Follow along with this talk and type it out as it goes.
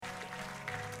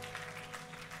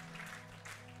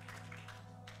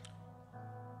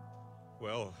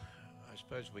Well, I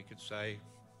suppose we could say,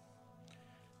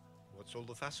 what's all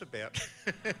the fuss about?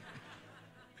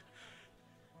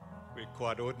 We're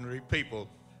quite ordinary people,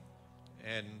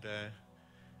 and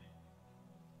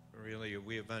really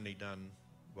we have only done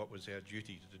what was our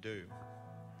duty to do.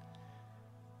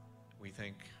 We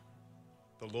thank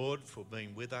the Lord for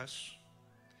being with us,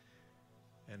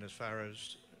 and as far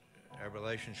as our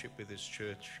relationship with this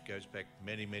church goes back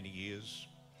many, many years.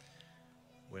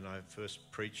 When I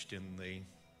first preached in the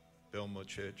Belmore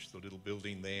Church, the little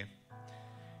building there,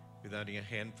 with only a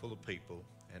handful of people,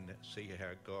 and see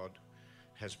how God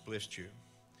has blessed you.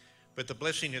 But the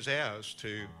blessing is ours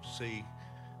to see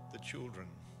the children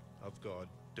of God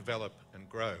develop and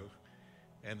grow,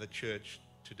 and the church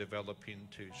to develop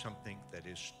into something that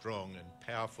is strong and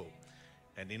powerful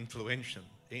and influential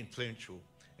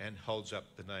and holds up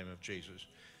the name of Jesus.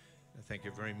 Thank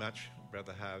you very much,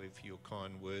 Brother Harvey, for your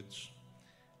kind words.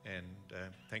 And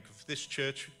thank you for this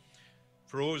church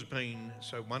for always being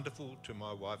so wonderful to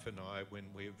my wife and I when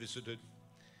we have visited.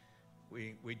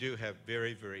 We do have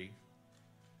very, very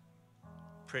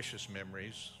precious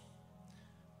memories.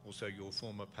 Also your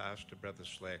former pastor, Brother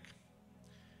Slack,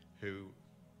 who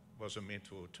was a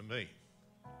mentor to me.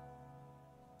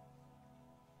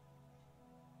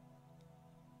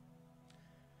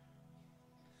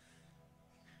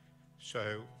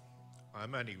 So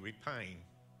I'm only repaying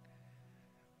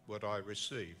what I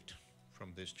received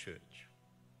from this church.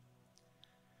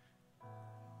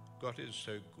 God is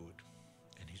so good,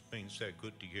 and He's been so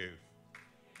good to you.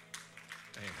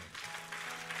 Amen.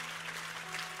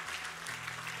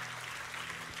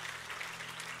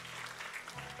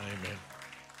 Amen.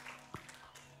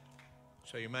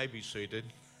 So you may be seated.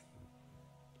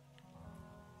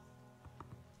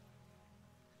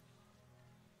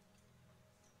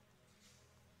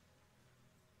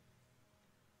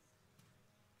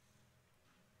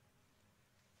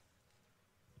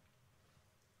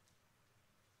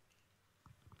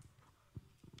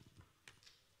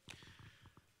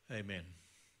 Amen.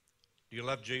 Do you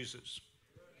love Jesus?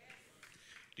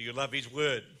 Do you love His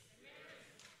word?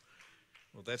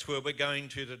 Well, that's where we're going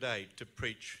to today, to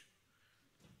preach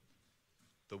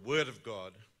the word of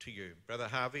God to you. Brother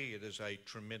Harvey, it is a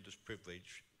tremendous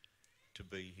privilege to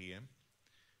be here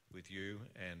with you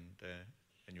and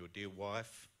your dear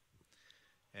wife,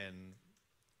 and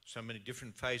so many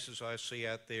different faces I see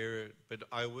out there, but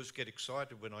I always get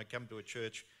excited when I come to a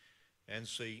church and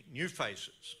see new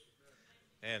faces.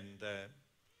 And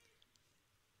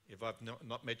if I've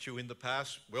not met you in the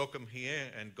past, welcome here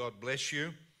and God bless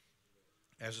you.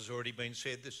 As has already been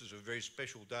said, this is a very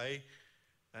special day,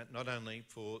 not only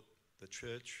for the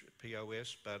church,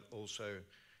 POS, but also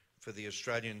for the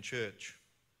Australian church.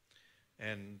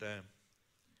 And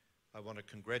I want to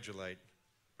congratulate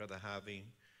Brother Harvey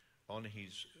on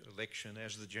his election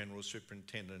as the General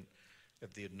Superintendent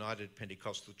of the United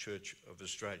Pentecostal Church of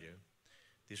Australia.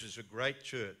 This is a great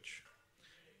church.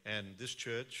 And this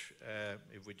church,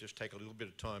 if we just take a little bit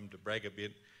of time to brag a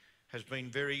bit, has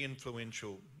been very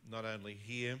influential, not only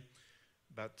here,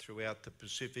 but throughout the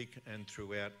Pacific and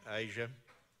throughout Asia.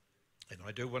 And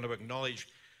I do want to acknowledge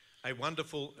a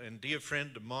wonderful and dear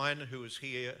friend of mine who is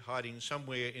here hiding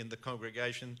somewhere in the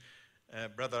congregation.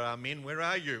 Brother Armin, where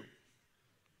are you?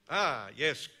 Ah,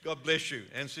 yes, God bless you.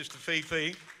 And Sister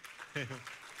Fifi.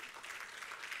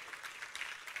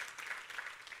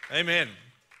 Amen.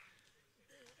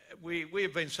 We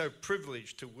have been so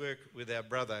privileged to work with our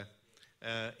brother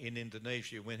in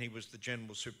Indonesia when he was the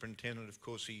General Superintendent. Of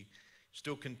course, he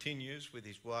still continues with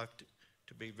his wife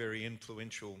to be very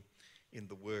influential in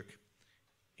the work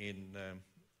in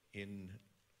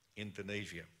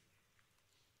Indonesia.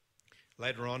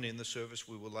 Later on in the service,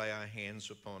 we will lay our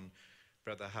hands upon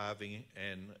Brother Harvey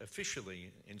and officially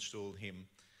install him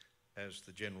as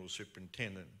the General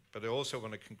Superintendent. But I also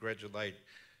want to congratulate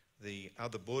the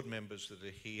other board members that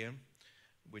are here,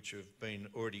 which have been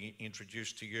already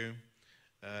introduced to you.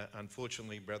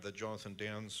 Unfortunately, Brother Jonathan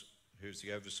Downs, who's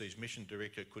the Overseas Mission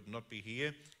Director, could not be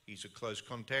here. He's a close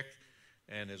contact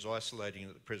and is isolating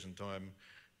at the present time.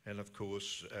 And of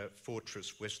course,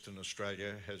 Fortress Western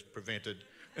Australia has prevented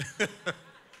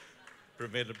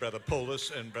Brother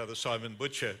Paulus and Brother Simon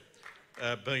Butcher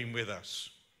being with us.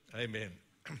 Amen.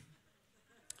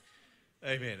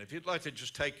 Amen. If you'd like to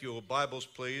just take your Bibles,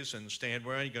 please, and stand.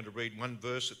 We're only going to read one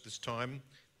verse at this time.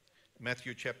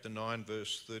 Matthew chapter 9,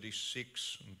 verse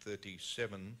 36 and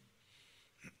 37.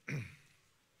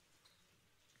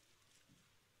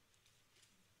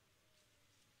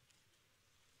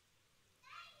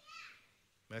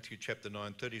 Matthew chapter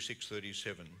 9, 36,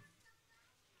 37.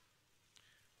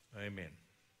 Amen.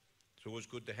 It's always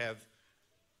good to have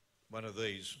one of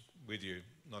these with you,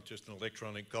 not just an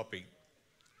electronic copy.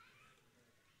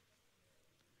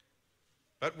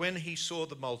 But when he saw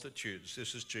the multitudes,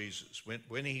 this is Jesus,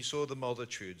 when he saw the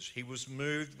multitudes, he was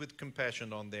moved with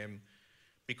compassion on them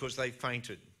because they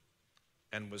fainted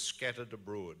and were scattered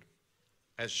abroad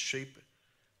as sheep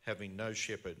having no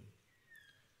shepherd.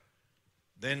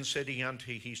 Then said he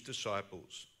unto his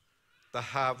disciples, the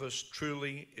harvest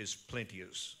truly is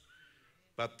plenteous,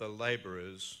 but the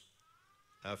labourers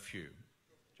are few.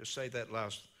 Just say that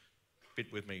last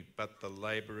bit with me. But the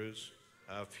labourers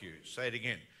are few. Say it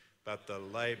again. But the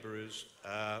labourers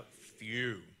are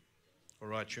few. All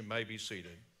right, you may be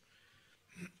seated.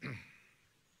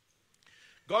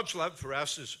 God's love for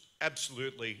us is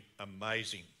absolutely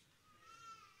amazing.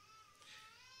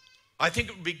 I think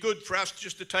it would be good for us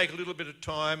just to take a little bit of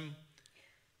time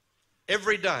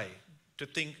every day to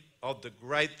think of the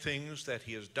great things that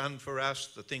he has done for us,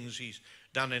 the things he's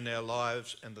done in our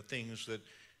lives, and the things that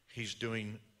he's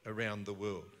doing around the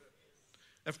world.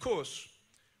 Of course,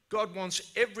 God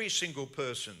wants every single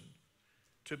person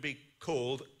to be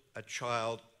called a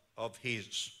child of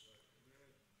his.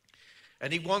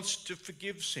 And he wants to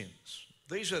forgive sins.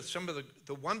 These are some of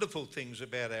the wonderful things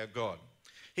about our God.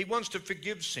 He wants to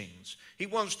forgive sins. He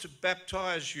wants to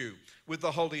baptize you with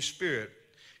the Holy Spirit.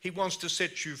 He wants to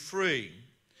set you free.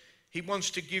 He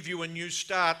wants to give you a new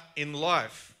start in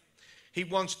life. He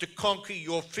wants to conquer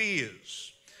your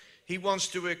fears. He wants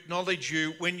to acknowledge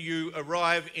you when you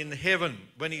arrive in heaven,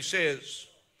 when he says,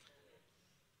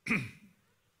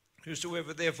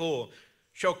 whosoever therefore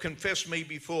shall confess me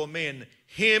before men,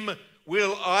 him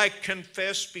will I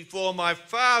confess before my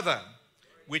Father,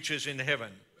 which is in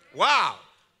heaven. Wow.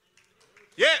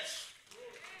 Yes.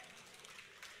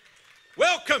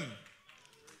 Welcome.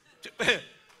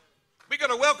 We've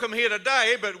got a welcome here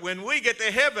today, but when we get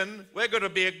to heaven, we're going to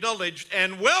be acknowledged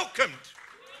and welcomed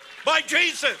by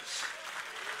Jesus.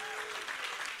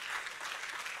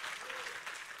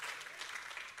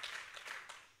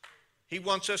 He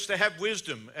wants us to have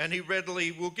wisdom, and he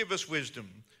readily will give us wisdom.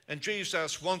 And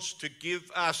Jesus wants to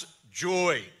give us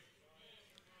joy.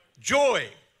 Joy.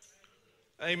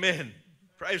 Amen.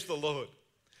 Praise the Lord.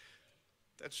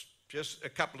 That's just a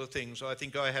couple of things. I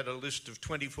think I had a list of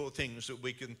 24 things that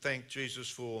we can thank Jesus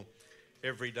for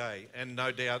every day. And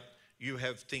no doubt you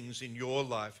have things in your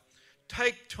life.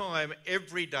 Take time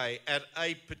every day at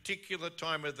a particular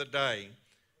time of the day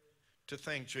to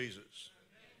thank Jesus.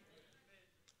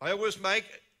 I always make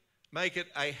it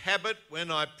a habit when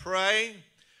I pray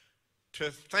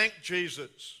to thank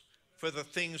Jesus for the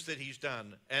things that he's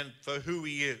done and for who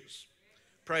he is.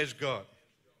 Praise God.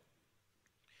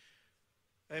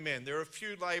 Amen. There are a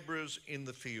few labourers in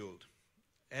the field,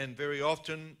 and very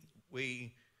often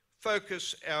we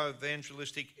focus our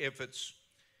evangelistic efforts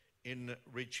in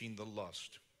reaching the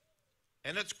lost.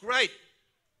 And it's great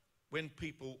when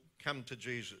people come to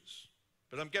Jesus.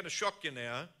 But I'm going to shock you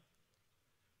now,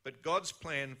 but God's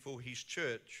plan for his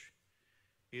church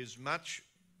is much,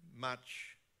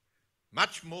 much,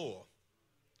 much more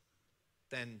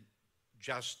than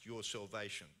just your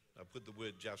salvation. I put the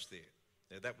word just there.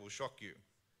 Now that will shock you.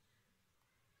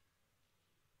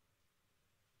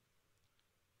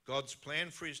 God's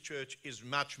plan for his church is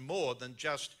much more than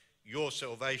just your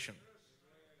salvation.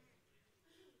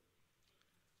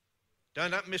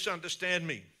 Don't misunderstand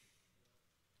me.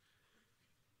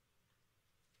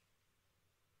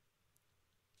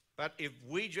 But if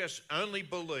we just only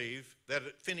believe that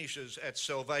it finishes at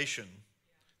salvation,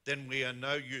 then we are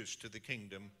no use to the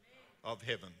kingdom of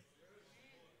heaven.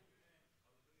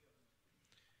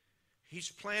 His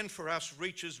plan for us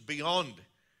reaches beyond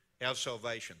our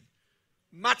salvation.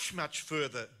 Much, much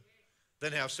further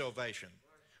than our salvation.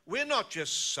 We're not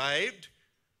just saved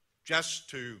just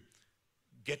to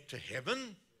get to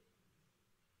heaven.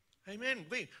 Amen.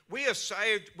 We are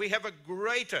saved. We have a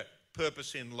greater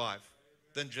purpose in life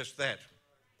than just that.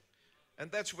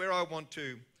 And that's where I want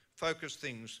to focus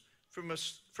things from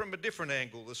a different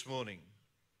angle this morning.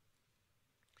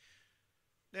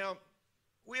 Now,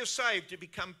 we are saved to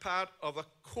become part of a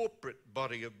corporate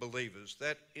body of believers.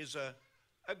 That is a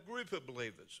group of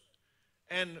believers.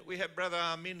 And we have Brother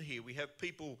Armin here. We have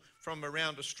people from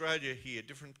around Australia here,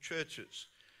 different churches.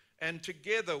 And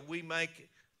together we make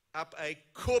up a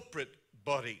corporate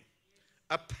body,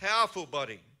 a powerful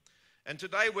body. And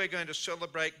today we're going to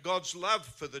celebrate God's love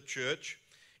for the church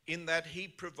in that he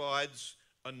provides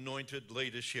anointed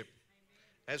leadership.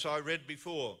 As I read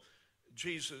before,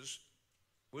 Jesus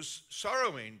was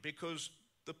sorrowing because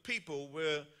the people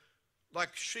were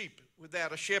like sheep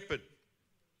without a shepherd.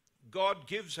 God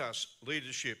gives us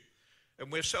leadership,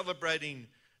 and we're celebrating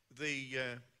the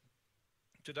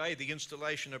today, the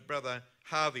installation of Brother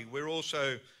Harvey. We're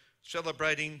also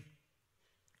celebrating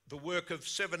the work of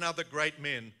 7 other great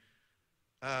men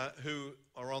who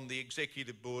are on the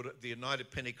executive board of the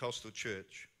United Pentecostal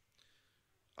Church.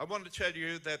 I want to tell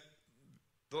you that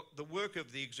the work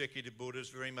of the executive board is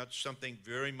very much something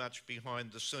very much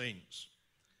behind the scenes.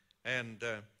 And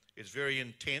it's very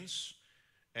intense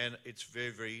and it's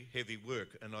very, very heavy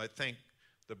work. And I thank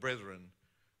the brethren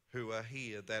who are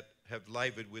here that have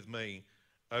laboured with me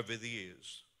over the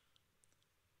years.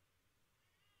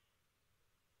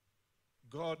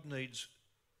 God needs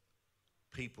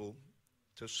people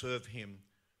to serve him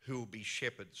who will be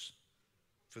shepherds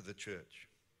for the church.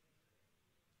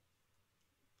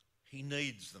 He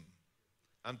needs them.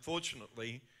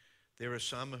 Unfortunately, there are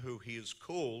some who he has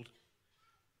called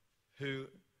who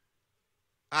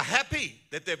are happy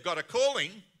that they've got a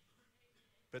calling,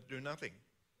 but do nothing.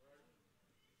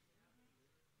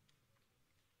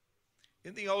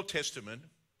 In the Old Testament,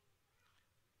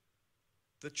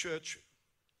 the church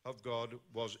of God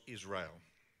was Israel.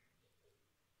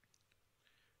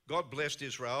 God blessed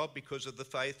Israel because of the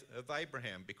faith of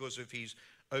Abraham, because of his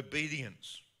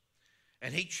obedience.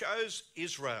 And he chose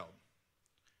Israel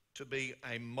to be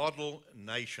a model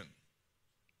nation.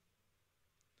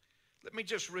 Let me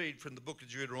just read from the book of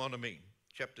Deuteronomy,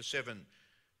 chapter 7,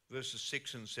 verses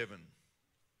 6 and 7.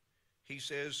 He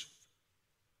says,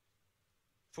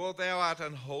 "For thou art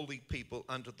an holy people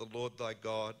unto the Lord thy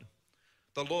God.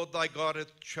 The Lord thy God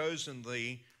hath chosen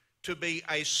thee to be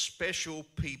a special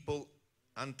people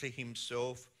unto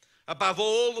himself, above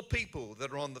all the people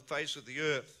that are on the face of the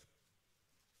earth.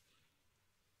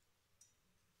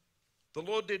 The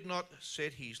Lord did not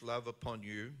set his love upon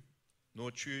you,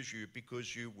 nor choose you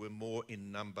because you were more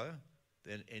in number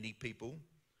than any people,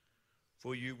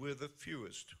 for you were the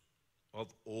fewest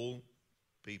of all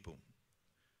people."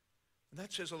 And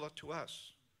that says a lot to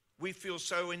us. We feel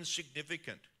so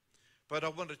insignificant. But I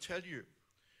want to tell you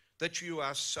that you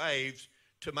are saved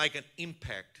to make an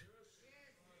impact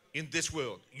in this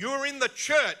world. You're in the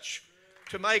church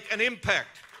to make an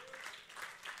impact.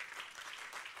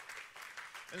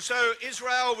 And so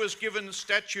Israel was given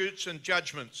statutes and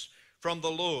judgments from the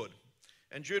Lord.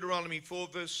 And Deuteronomy 4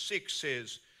 verse 6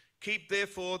 says, Keep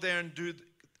therefore and do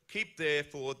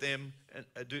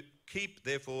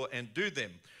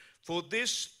them. For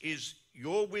this is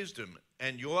your wisdom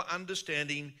and your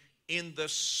understanding in the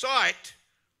sight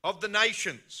of the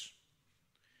nations,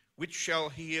 which shall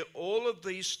hear all of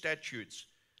these statutes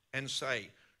and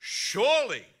say,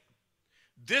 Surely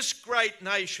this great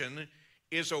nation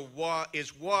is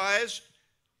wise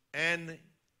and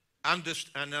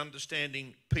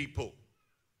understanding people.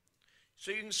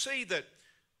 So you can see that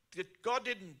God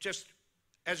didn't just,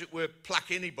 as it were,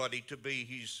 pluck anybody to be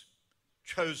his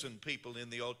chosen people in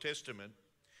the Old Testament.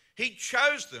 He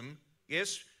chose them,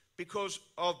 yes, because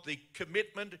of the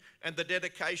commitment and the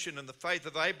dedication and the faith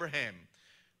of Abraham.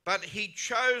 But he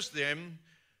chose them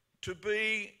to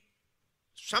be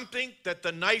something that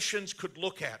the nations could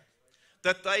look at,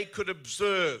 that they could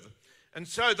observe. And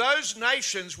so those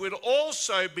nations would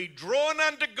also be drawn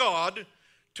unto God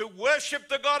to worship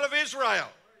the God of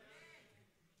Israel.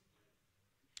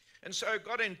 And so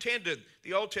God intended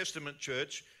the Old Testament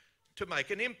church to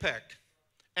make an impact.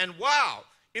 And wow,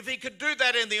 if he could do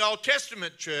that in the Old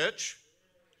Testament church,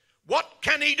 what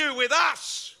can he do with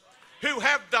us who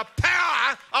have the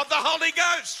power of the Holy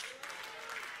Ghost?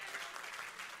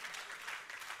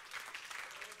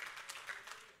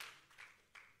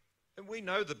 And we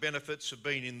know the benefits of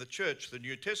being in the church, the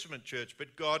New Testament church,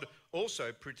 but God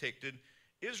also protected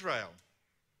Israel.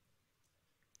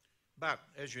 But,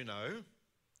 as you know,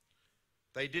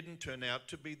 they didn't turn out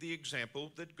to be the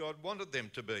example that God wanted them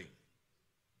to be.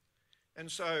 And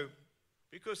so,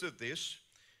 because of this,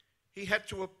 he had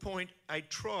to appoint a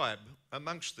tribe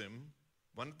amongst them,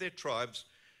 one of their tribes,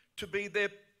 to be their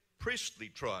priestly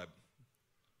tribe.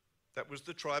 That was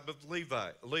the tribe of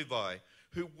Levi,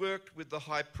 who worked with the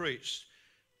high priests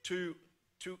to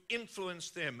influence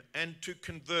them and to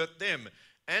convert them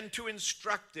and to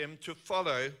instruct them to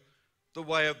follow the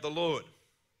way of the Lord.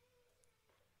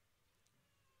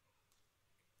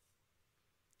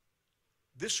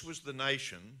 This was the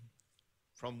nation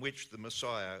from which the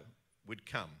Messiah would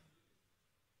come.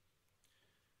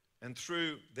 And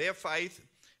through their faith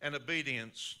and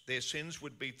obedience, their sins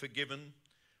would be forgiven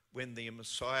when the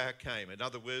Messiah came. In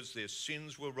other words, their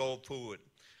sins were rolled forward.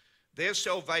 Their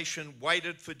salvation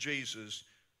waited for Jesus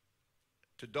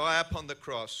to die upon the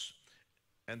cross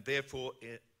and therefore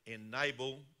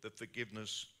enable the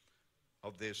forgiveness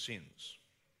of their sins.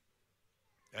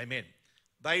 Amen.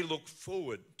 They look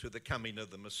forward to the coming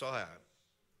of the Messiah.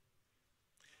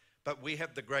 But we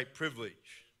have the great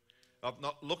privilege of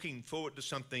not looking forward to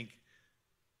something,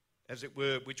 as it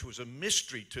were, which was a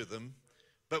mystery to them,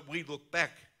 but we look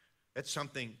back at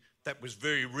something that was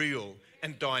very real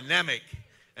and dynamic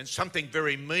and something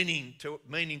very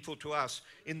meaningful to us,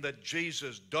 in that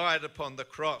Jesus died upon the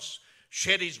cross,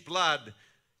 shed his blood.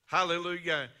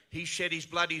 Hallelujah. He shed his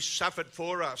blood. He suffered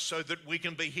for us so that we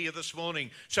can be here this morning,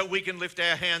 so we can lift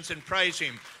our hands and praise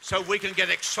him, so we can get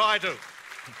excited.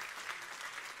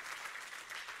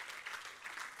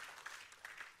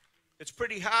 It's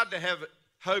pretty hard to have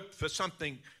hope for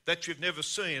something that you've never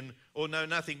seen or know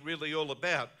nothing really all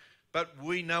about. But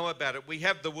we know about it. We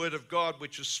have the word of God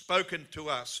which is spoken to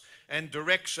us and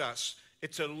directs us.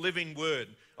 It's a living word.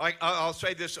 I'll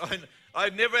say this. I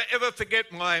never ever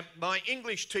forget my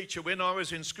English teacher when I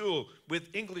was in school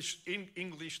with English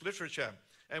literature,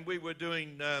 and we were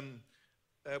doing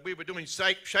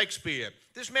Shakespeare.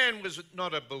 This man was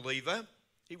not a believer.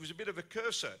 He was a bit of a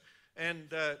cursor,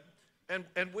 and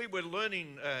we were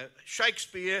learning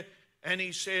Shakespeare, and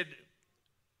he said,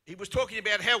 he was talking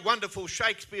about how wonderful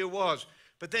Shakespeare was,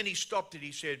 but then he stopped it.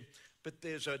 He said, but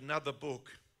there's another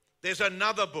book. There's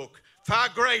another book far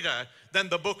greater than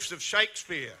the books of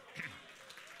Shakespeare.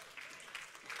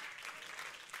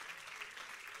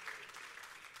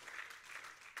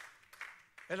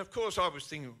 And of course I was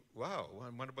thinking, wow, I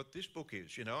wonder what this book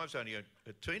is. You know, I was only a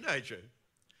teenager.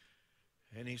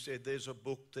 And he said, there's a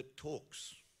book that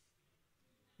talks.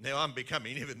 Now I'm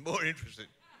becoming even more interested.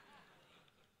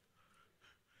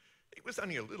 He was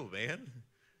only a little man.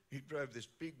 He drove this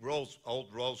big old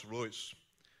Rolls Royce.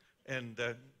 And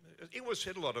he always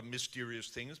said a lot of mysterious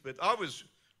things, but I was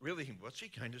really thinking, what's he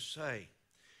going to say?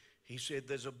 He said,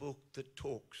 there's a book that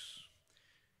talks.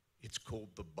 It's called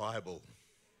the Bible.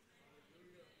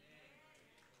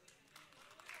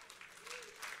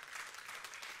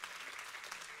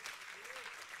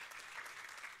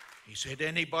 He said,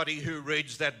 anybody who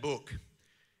reads that book,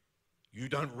 you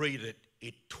don't read it,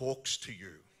 it talks to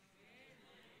you.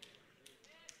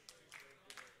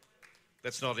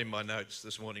 That's not in my notes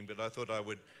this morning, but I thought I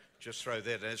would just throw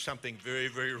that as something very,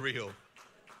 very real.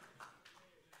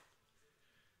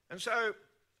 And so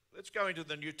let's go into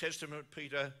the New Testament.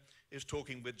 Peter is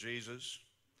talking with Jesus,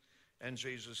 and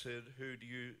Jesus said, who do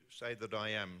you say that I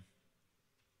am?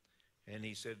 And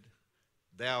he said,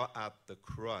 thou art the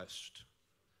Christ,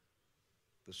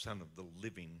 the Son of the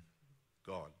living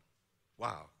God.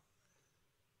 Wow.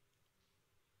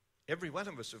 Every one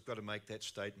of us have got to make that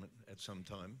statement at some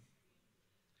time.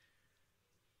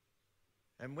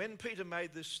 And when Peter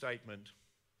made this statement,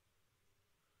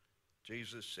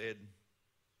 Jesus said,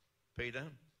 Peter,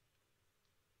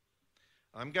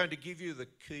 I'm going to give you the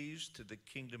keys to the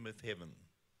kingdom of heaven.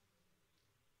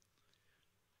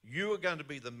 You are going to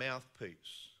be the mouthpiece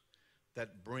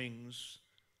that brings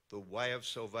the way of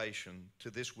salvation to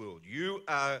this world. You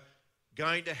are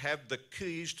going to have the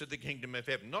keys to the kingdom of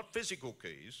heaven, not physical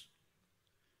keys,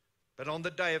 but on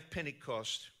the day of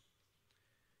Pentecost,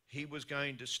 he was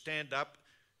going to stand up.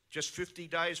 Just 50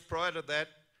 days prior to that,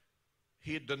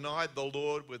 he had denied the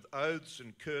Lord with oaths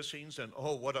and cursings, and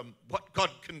what God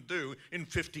can do in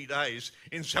 50 days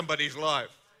in somebody's life.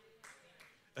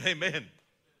 Amen.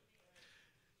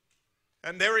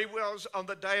 And there he was on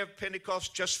the day of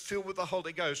Pentecost, just filled with the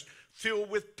Holy Ghost, filled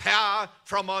with power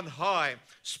from on high,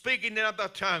 speaking in other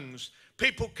tongues.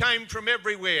 People came from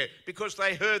everywhere because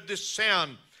they heard this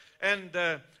sound. And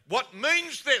what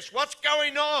means this? What's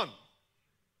going on?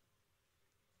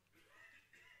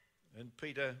 And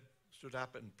Peter stood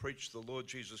up and preached the Lord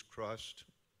Jesus Christ.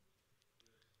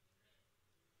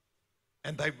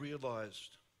 And they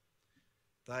realized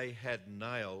they had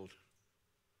nailed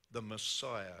the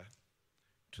Messiah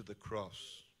to the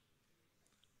cross.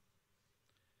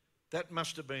 That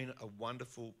must have been a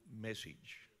wonderful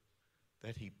message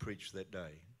that he preached that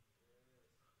day,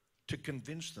 to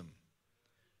convince them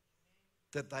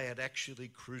that they had actually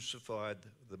crucified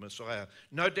the Messiah.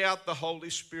 No doubt the Holy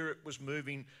Spirit was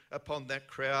moving upon that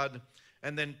crowd.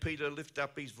 And then Peter lifted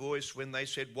up his voice when they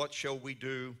said, what shall we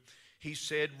do? He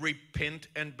said, repent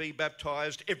and be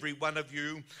baptized, every one of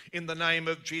you, in the name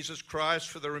of Jesus Christ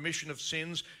for the remission of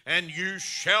sins, and you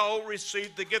shall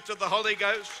receive the gift of the Holy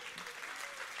Ghost.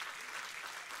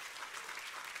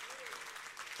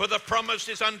 For the promise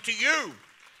is unto you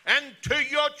and to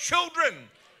your children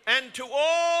and to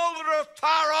all that are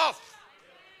far off,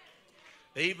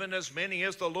 even as many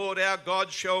as the Lord our God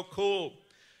shall call.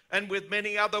 And with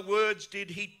many other words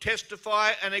did he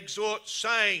testify and exhort,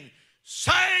 saying,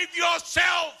 save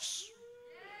yourselves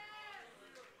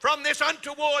from this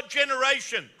untoward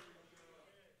generation.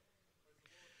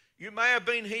 You may have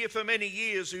been here for many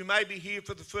years. You may be here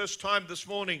for the first time this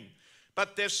morning.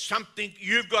 But there's something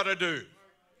you've got to do.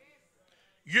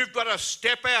 You've got to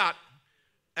step out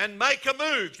and make a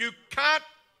move. You can't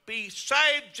be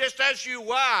saved just as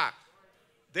you are.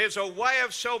 There's a way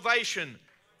of salvation,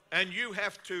 and you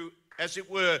have to, as it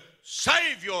were,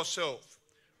 save yourself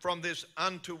from this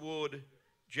untoward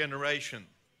generation.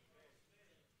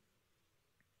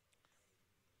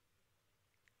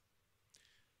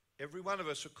 Every one of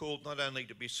us are called not only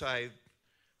to be saved,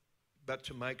 but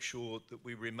to make sure that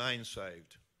we remain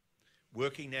saved,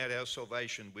 working out our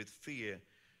salvation with fear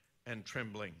and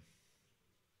trembling.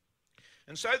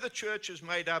 And so the church is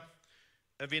made up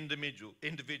of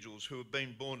individuals who have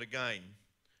been born again,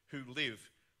 who live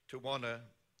to honour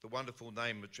the wonderful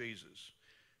name of Jesus.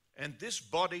 And this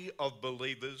body of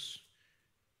believers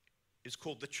is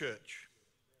called the church.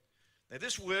 Now,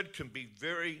 this word can be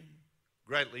very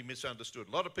greatly misunderstood.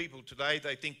 A lot of people today,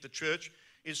 they think the church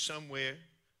is somewhere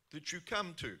that you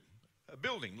come to, a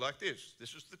building like this.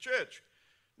 This is the church.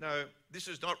 No, this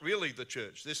is not really the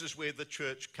church. This is where the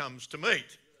church comes to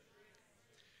meet.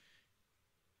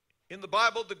 In the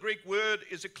Bible, the Greek word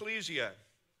is ecclesia,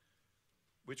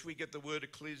 which we get the word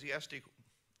ecclesiastical.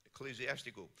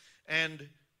 And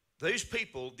these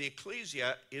people, the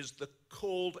ecclesia, is the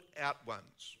called out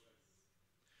ones.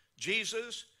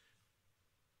 Jesus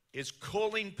is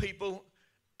calling people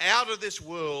out of this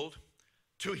world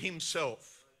to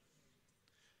himself,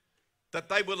 that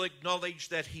they will acknowledge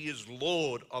that he is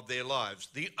Lord of their lives,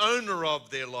 the owner of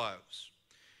their lives.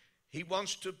 He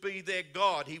wants to be their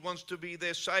God. He wants to be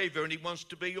their Savior, and he wants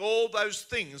to be all those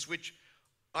things which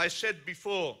I said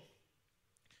before.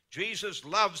 Jesus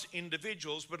loves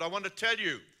individuals, but I want to tell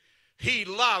you, he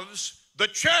loves the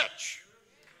church.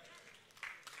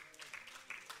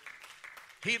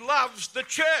 He loves the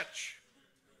church.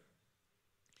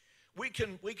 We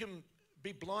can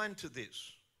be blind to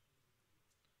this.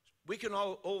 We can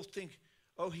all think,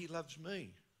 oh, he loves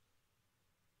me.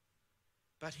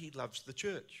 But he loves the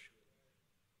church.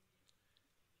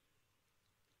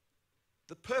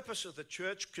 The purpose of the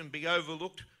church can be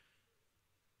overlooked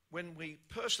when we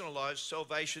personalize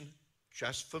salvation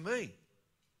just for me.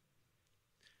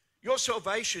 Your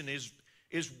salvation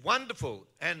is wonderful,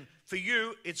 and for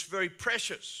you it's very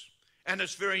precious and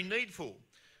it's very needful.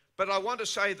 But I want to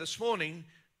say this morning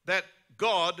that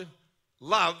God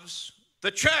loves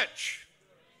the church.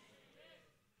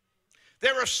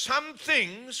 There are some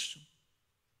things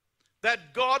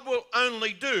that God will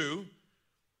only do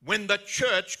when the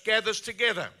church gathers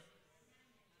together.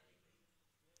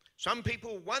 Some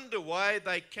people wonder why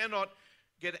they cannot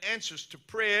get answers to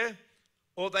prayer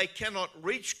or they cannot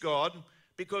reach God,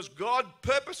 because God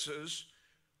purposes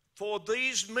for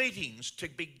these meetings to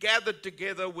be gathered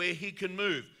together where he can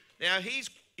move. Now,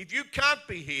 if you can't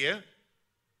be here,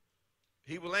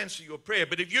 he will answer your prayer.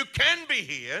 But if you can be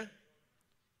here,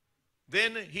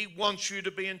 then he wants you to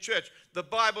be in church. The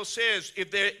Bible says, if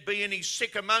there be any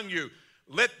sick among you,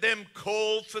 let them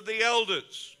call for the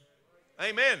elders.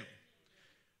 Amen.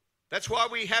 That's why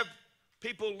we have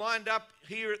people lined up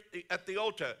here at the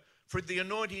altar for the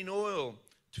anointing oil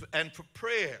and for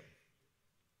prayer.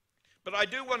 But I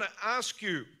do want to ask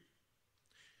you,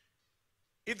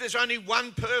 if there's only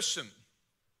one person,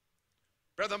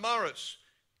 Brother Morris,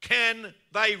 can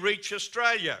they reach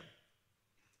Australia?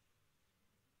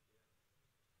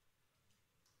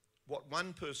 What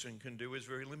one person can do is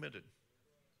very limited.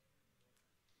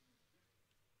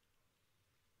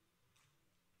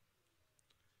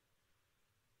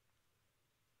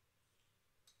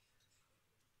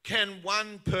 Can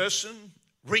one person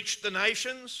reach the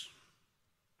nations?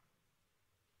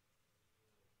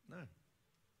 No.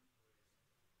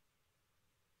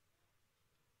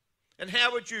 And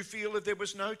how would you feel if there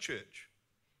was no church?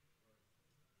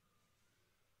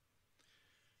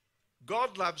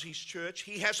 God loves his church.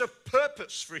 He has a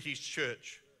purpose for his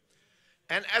church.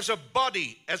 And as a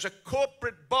body, as a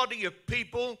corporate body of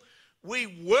people,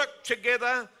 we work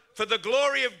together for the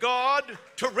glory of God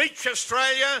to reach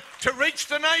Australia, to reach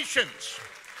the nations.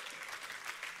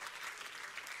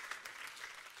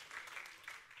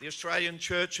 The Australian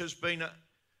church has been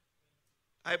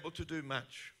able to do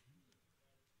much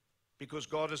because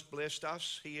God has blessed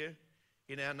us here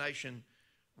in our nation.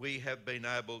 We have been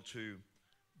able to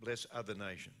bless other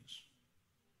nations.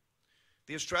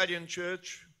 The Australian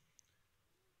church,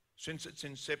 since its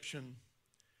inception,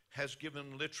 has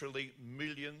given literally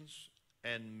millions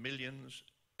and millions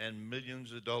and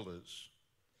millions of dollars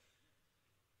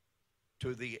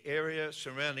to the area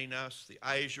surrounding us, the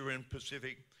Asia and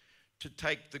Pacific, to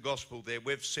take the gospel there.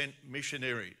 We've sent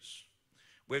missionaries.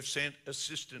 We've sent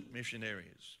assistant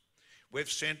missionaries. We've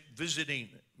sent visiting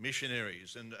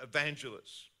missionaries and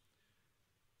evangelists.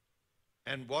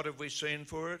 And what have we seen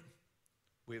for it?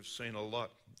 We've seen a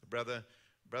lot. Brother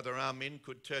Armin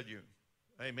could tell you.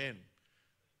 Amen.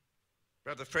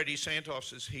 Brother Freddie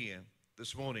Santos is here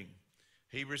this morning.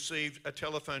 He received a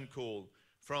telephone call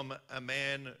from a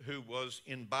man who was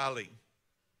in Bali.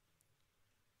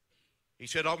 He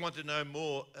said, I want to know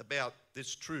more about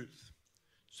this truth.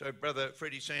 So Brother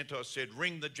Freddie Santos said,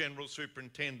 ring the General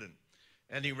Superintendent.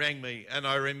 And he rang me. And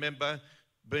I remember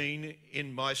being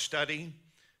in my study,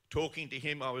 talking to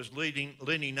him. I was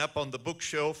leaning up on the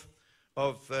bookshelf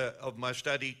of my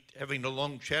study, having a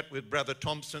long chat with Brother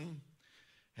Thompson.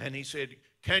 And he said,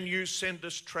 can you send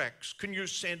us tracts? Can you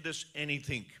send us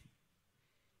anything?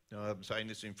 Now, I'm saying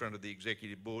this in front of the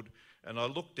executive board. And I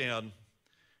looked down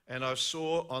and I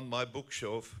saw on my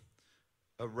bookshelf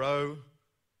a row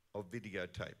of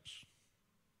videotapes.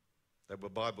 They were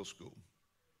Bible school.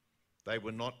 They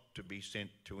were not to be sent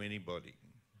to anybody.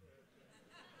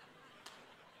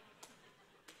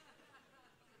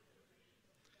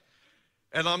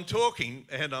 And I'm talking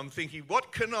and I'm thinking,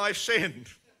 what can I send?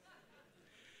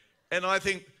 And I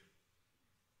think,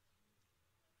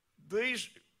 these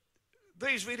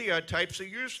videotapes are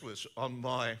useless on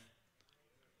my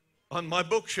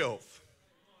bookshelf.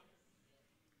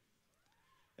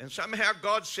 And somehow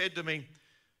God said to me,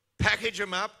 package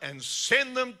them up and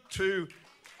send them to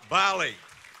Bali.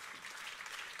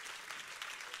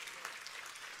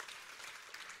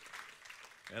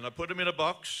 And I put them in a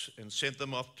box and sent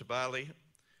them off to Bali.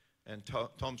 And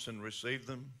Thompson received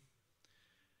them.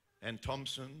 And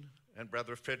Thompson and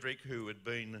Brother Frederick, who had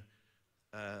been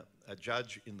a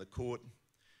judge in the court,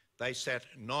 they sat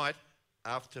night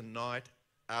after night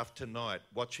after night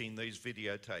watching these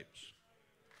videotapes.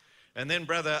 And then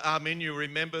Brother Armin, you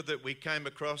remember that we came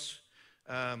across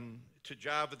to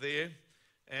Java there,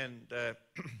 and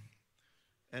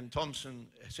Thompson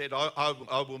said,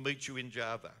 I will meet you in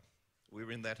Java. We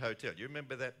were in that hotel. You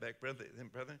remember that back, brother?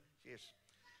 Yes.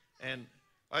 And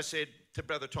I said to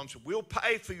Brother Thompson, we'll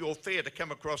pay for your fare to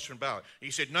come across from Bali. He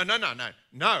said, no,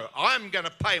 I'm going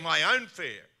to pay my own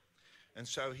fare. And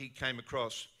so he came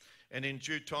across. And in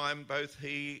due time, both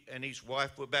he and his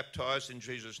wife were baptized in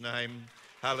Jesus' name.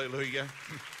 Hallelujah.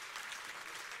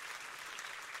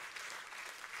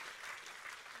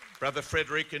 Brother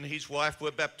Frederick and his wife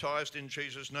were baptized in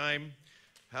Jesus' name.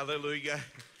 Hallelujah.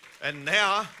 And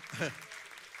now,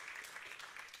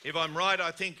 if I'm right,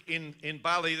 I think in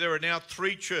Bali there are now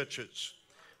 3 churches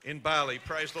in Bali.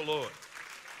 Praise the Lord.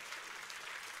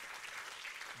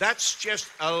 That's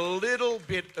just a little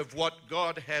bit of what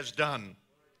God has done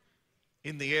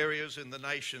in the areas and the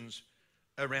nations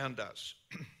around us.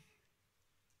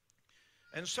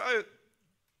 And so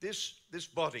this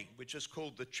body, which is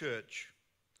called the church,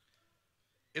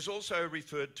 is also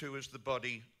referred to as the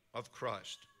body of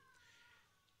Christ.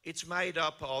 It's made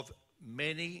up of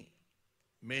many,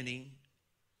 many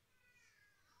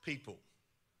people,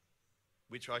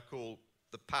 which I call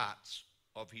the parts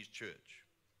of his church.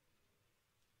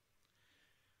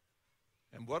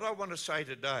 And what I want to say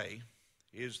today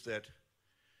is that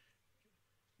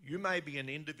you may be an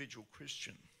individual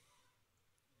Christian,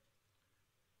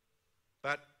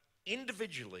 but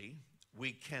individually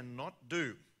we cannot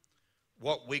do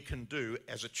what we can do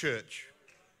as a church.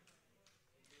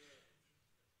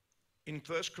 In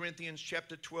 1 Corinthians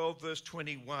chapter 12, verse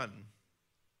 21,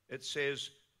 it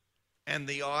says, and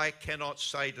the eye cannot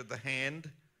say to the hand,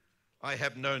 I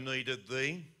have no need of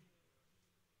thee,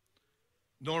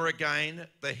 nor again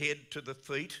the head to the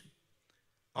feet,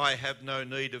 I have no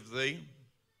need of thee.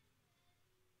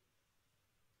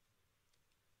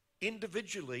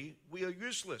 Individually, we are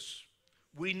useless.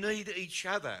 We need each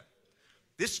other.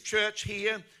 This church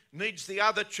here needs the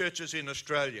other churches in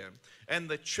Australia. And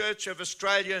the Church of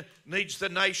Australia needs the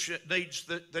nation, needs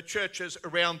the churches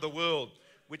around the world,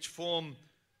 which form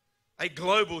a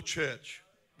global church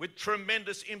with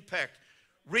tremendous impact,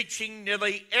 reaching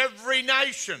nearly every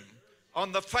nation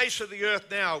on the face of the earth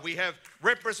now. We have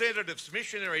representatives,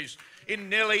 missionaries in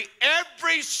nearly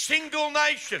every single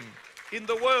nation in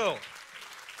the world.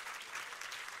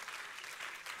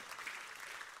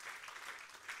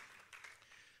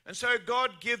 And so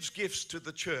God gives gifts to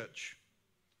the church.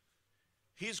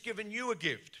 He's given you a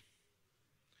gift.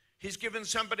 He's given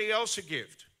somebody else a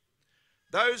gift.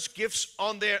 Those gifts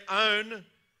on their own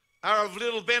are of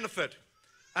little benefit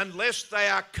unless they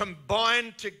are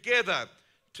combined together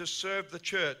to serve the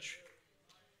church.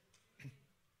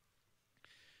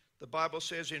 The Bible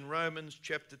says in Romans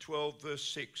chapter 12, verse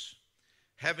 6,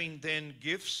 having then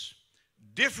gifts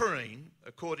differing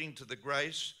according to the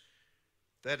grace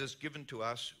that is given to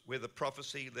us, whether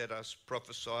prophecy, let us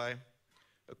prophesy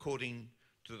according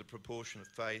to the proportion of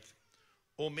faith,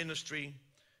 or ministry,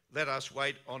 let us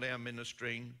wait on our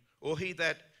ministering, or he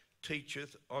that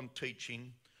teacheth on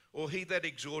teaching, or he that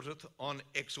exhorteth on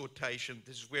exhortation.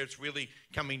 This is where it's really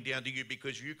coming down to you,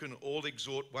 because you can all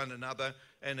exhort one another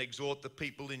and exhort the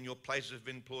people in your places of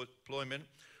employment.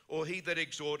 Or he that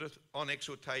exhorteth on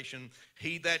exhortation,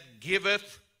 he that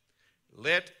giveth,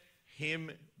 let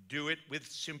him do it with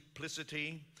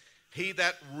simplicity. He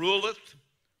that ruleth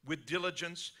with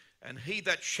diligence, and he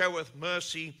that showeth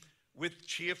mercy with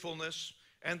cheerfulness.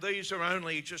 And these are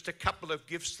only just a couple of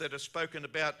gifts that are spoken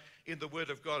about in the Word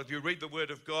of God. If you read the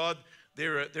Word of God,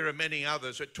 there are many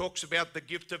others. It talks about the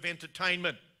gift of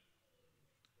entertainment.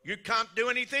 You can't do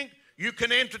anything. You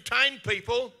can entertain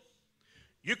people.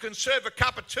 You can serve a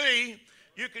cup of tea.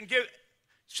 You can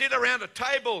sit around a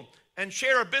table and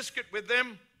share a biscuit with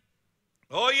them.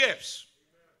 Oh, yes.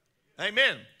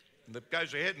 Amen. And it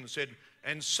goes ahead and said,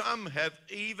 and some have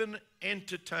even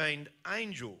entertained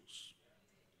angels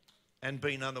and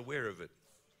been unaware of it.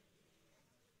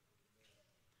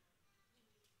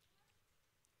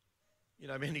 You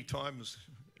know, many times,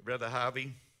 Brother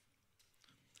Harvey,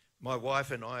 my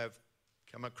wife and I have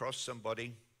come across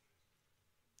somebody,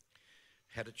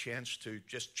 had a chance to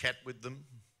just chat with them,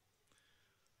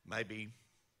 maybe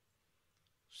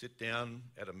sit down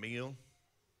at a meal,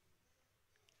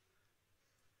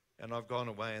 and I've gone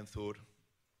away and thought,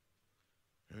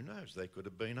 who knows, they could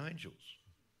have been angels.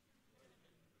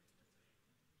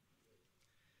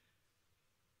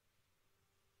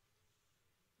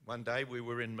 One day we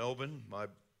were in Melbourne. I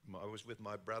was with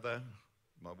my brother.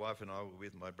 My wife and I were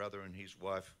with my brother and his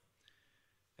wife.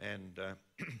 And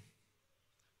it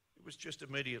was just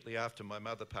immediately after my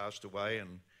mother passed away,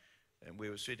 and we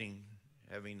were sitting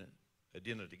having a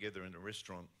dinner together in a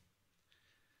restaurant.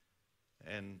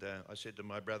 And I said to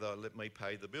my brother, let me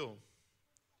pay the bill.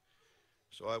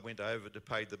 So I went over to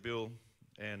pay the bill,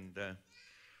 and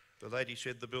the lady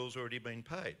said, the bill's already been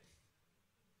paid.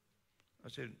 I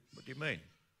said, what do you mean?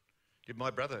 Did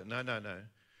my brother? No.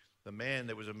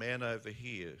 There was a man over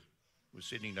here, was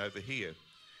sitting over here.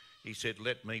 He said,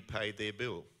 let me pay their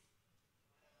bill.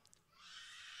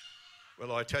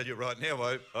 Well, I tell you right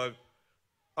now,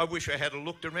 I wish I had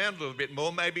looked around a little bit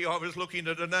more. Maybe I was looking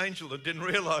at an angel and didn't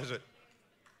realise it.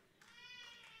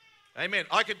 Amen.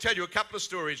 I can tell you a couple of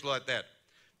stories like that,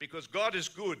 because God is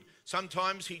good.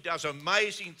 Sometimes he does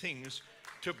amazing things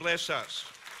to bless us.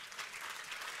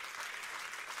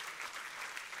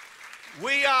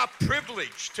 We are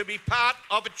privileged to be part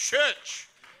of a church,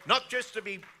 not just to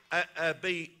be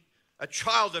a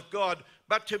child of God,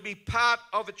 but to be part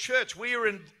of a church. We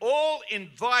are all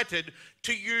invited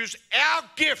to use our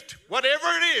gift, whatever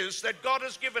it is that God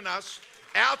has given us,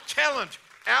 our talent,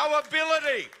 our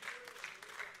ability,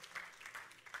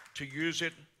 to use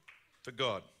it for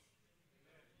God.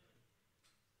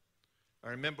 I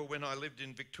remember when I lived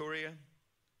in Victoria,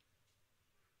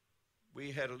 we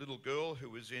had a little girl who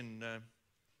was in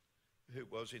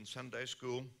Sunday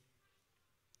school,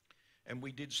 and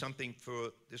we did something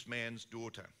for this man's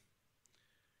daughter.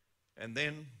 And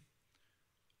then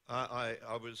I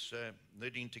was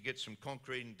needing to get some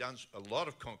concreting done, a lot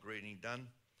of concreting done,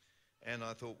 and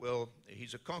I thought, well,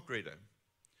 he's a concreter.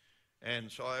 And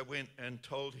so I went and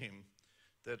told him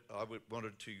that I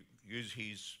wanted to use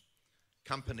his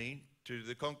company to do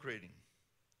the concreting.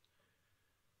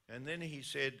 And then he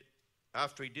said,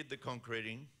 after he did the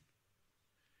concreting,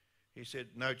 he said,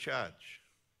 no charge.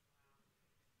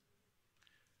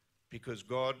 Because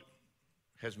God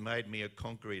has made me a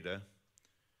concreter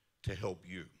to help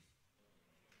you.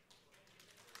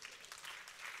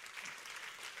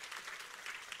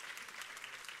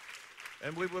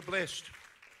 And we were blessed.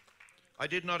 I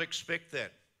did not expect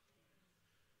that.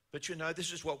 But you know,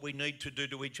 this is what we need to do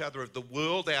to each other. If the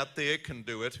world out there can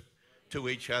do it to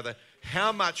each other,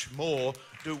 how much more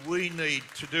do we need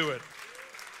to do it?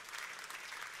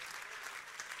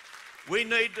 We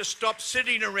need to stop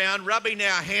sitting around, rubbing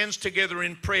our hands together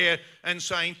in prayer and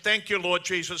saying, thank you, Lord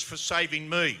Jesus, for saving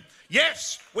me.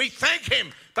 Yes, we thank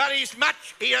him, but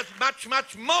he has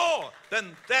much more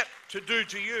than that to do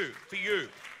to you, for you.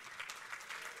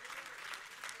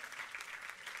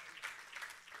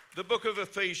 The book of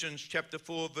Ephesians, chapter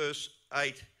 4, verse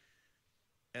 8,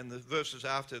 and the verses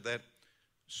after that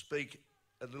speak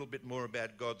a little bit more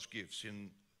about God's gifts. In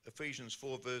Ephesians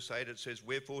 4, verse 8, it says,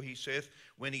 wherefore he saith,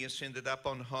 when he ascended up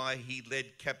on high, he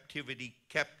led captivity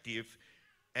captive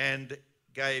and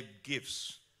gave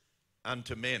gifts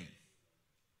unto men.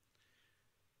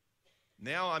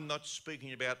 Now I'm not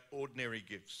speaking about ordinary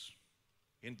gifts.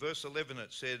 In verse 11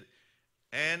 it said,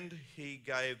 And he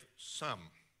gave some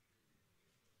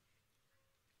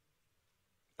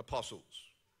apostles,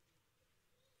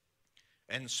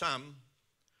 and some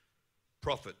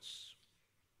prophets,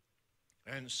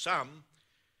 and some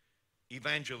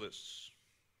evangelists,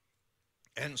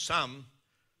 and some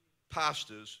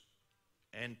pastors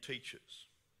and teachers.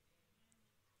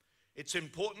 It's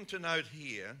important to note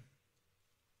here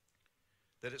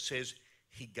that it says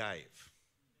he gave.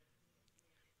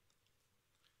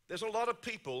 There's a lot of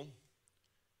people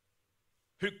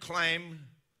who claim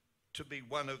to be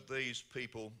one of these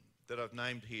people that I've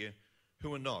named here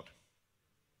who are not.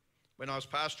 When I was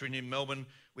pastoring in Melbourne,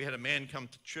 we had a man come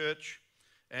to church,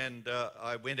 and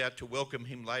I went out to welcome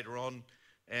him later on,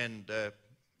 and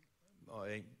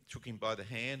I took him by the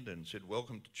hand and said,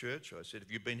 "Welcome to church." I said,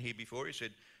 "Have you been here before?" He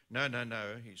said, No.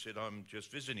 He said, "I'm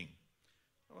just visiting."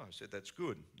 Oh, I said, "That's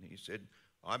good." And he said,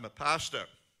 "I'm a pastor."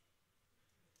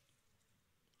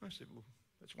 I said, "Well,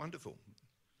 that's wonderful.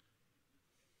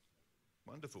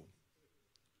 Wonderful."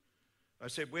 I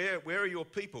said, where are your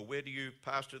people? Where do you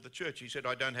pastor the church?" He said,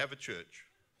 "I don't have a church."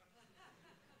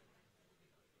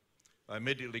 I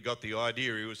immediately got the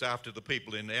idea he was after the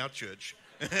people in our church.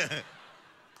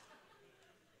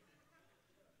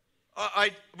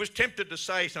 I was tempted to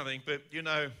say something, but you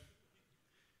know,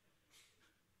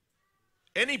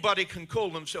 anybody can call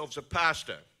themselves a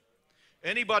pastor.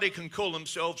 Anybody can call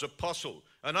themselves apostle.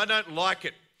 And I don't like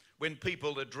it when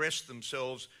people address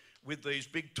themselves with these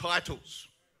big titles.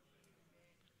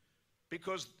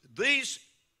 Because these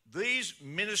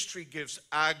ministry gifts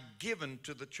are given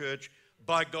to the church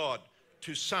by God,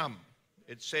 to some.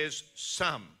 It says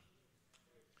some.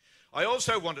 I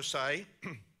also want to say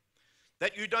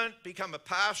that you don't become a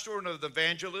pastor or an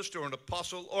evangelist or an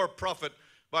apostle or a prophet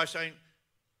by saying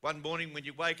one morning when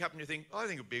you wake up and you think, "I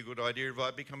think it would be a good idea if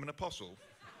I become an apostle."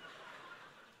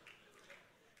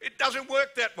 It doesn't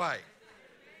work that way.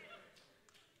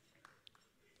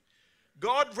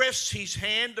 God rests his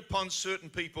hand upon certain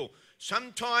people.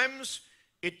 Sometimes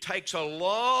it takes a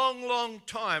long, long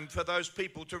time for those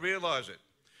people to realize it.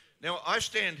 Now, I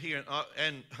stand here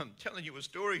and I'm telling you a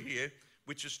story here,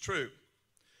 which is true.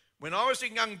 When I was a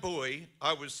young boy,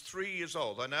 I was 3 years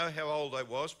old. I know how old I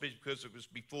was because it was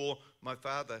before my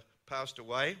father passed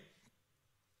away.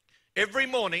 Every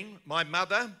morning, my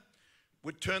mother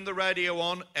would turn the radio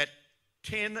on at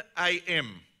 10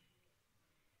 a.m.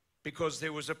 because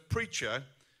there was a preacher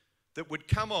that would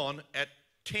come on at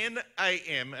 10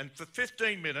 a.m. and for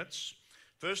 15 minutes,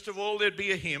 first of all, there'd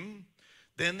be a hymn,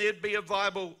 then there'd be a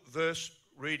Bible verse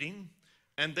reading,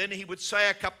 and then he would say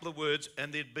a couple of words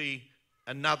and there'd be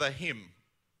another hymn.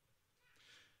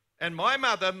 And my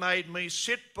mother made me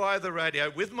sit by the radio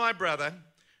with my brother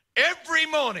every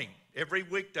morning, every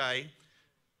weekday,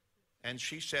 and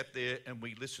she sat there and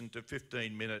we listened to a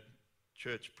 15-minute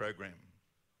church program.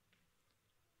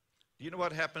 Do you know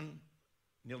what happened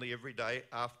nearly every day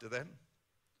after that?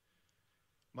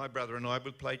 My brother and I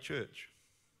would play church.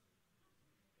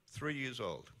 3 years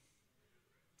old.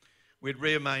 We'd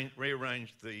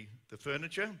rearranged the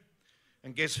furniture,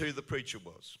 and guess who the preacher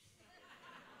was?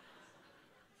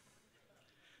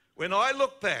 When I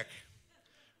look back,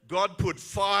 God put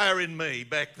fire in me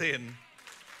back then.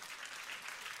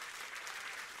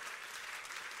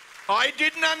 I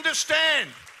didn't understand.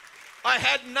 I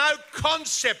had no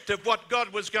concept of what God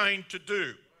was going to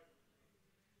do.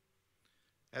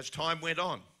 As time went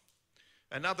on,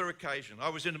 another occasion, I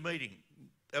was in a meeting.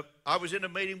 I was in a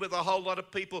meeting with a whole lot of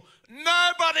people.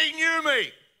 Nobody knew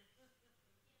me.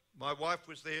 My wife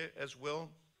was there as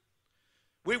well.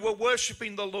 We were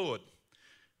worshipping the Lord.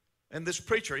 And this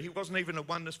preacher, he wasn't even a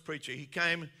oneness preacher. He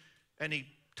came and he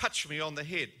touched me on the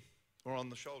head or on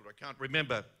the shoulder. I can't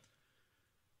remember.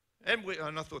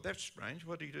 And I thought, that's strange.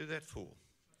 What do you do that for?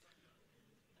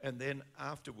 And then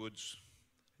afterwards,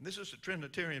 and this is a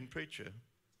Trinitarian preacher,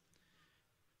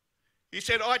 he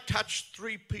said, "I touched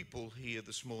 3 people here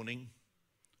this morning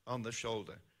on the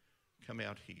shoulder. Come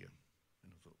out here."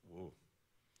 And I thought, whoa.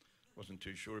 Wasn't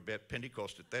too sure about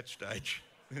Pentecost at that stage.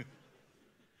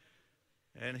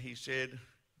 And he said,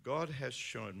 "God has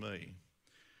shown me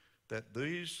that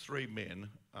these 3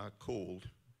 men are called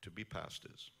to be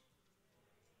pastors."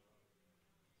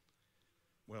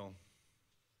 Well,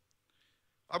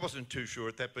 I wasn't too sure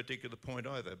at that particular point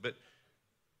either, but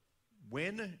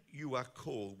when you are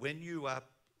called, when you are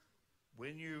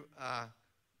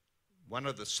one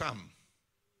of the some,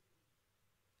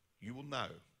 you will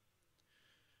know.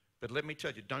 But let me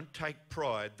tell you, don't take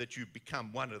pride that you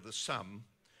become one of the some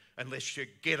unless you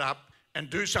get up and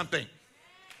do something.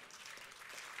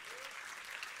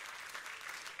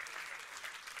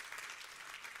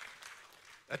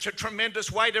 That's a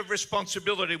tremendous weight of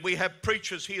responsibility. We have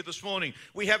preachers here this morning.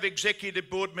 We have executive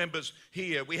board members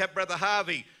here. We have Brother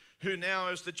Harvey, who now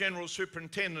is the General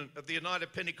Superintendent of the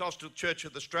United Pentecostal Church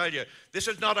of Australia. This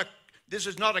is not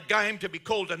a game to be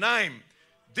called a name.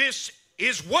 This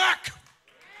is work.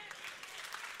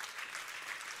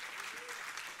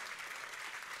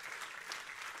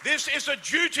 This is a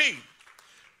duty.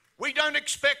 We don't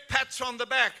expect pats on the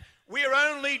back. We are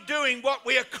only doing what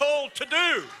we are called to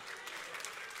do.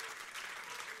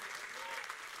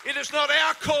 It is not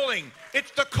our calling. It's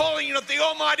the calling of the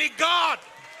Almighty God.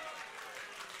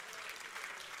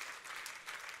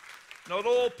 Not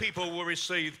all people will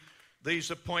receive these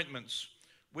appointments.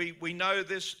 We know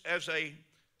this as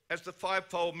the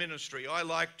fivefold ministry. I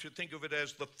like to think of it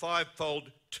as the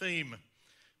fivefold team,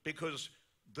 because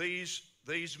these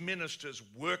ministers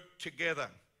work together.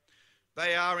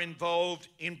 They are involved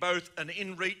in both an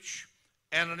in-reach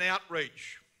and an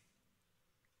outreach.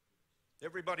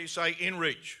 Everybody say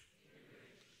in-reach.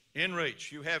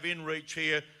 In-reach. You have in-reach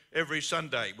here every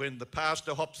Sunday when the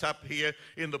pastor hops up here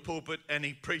in the pulpit and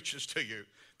he preaches to you.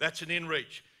 That's an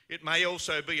in-reach. It may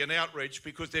also be an outreach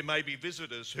because there may be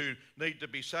visitors who need to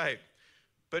be saved.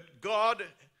 But God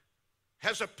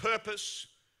has a purpose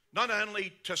not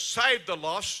only to save the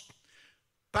lost,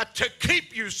 but to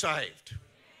keep you saved.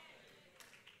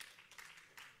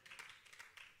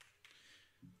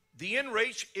 The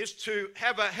in-reach is to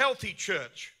have a healthy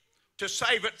church, to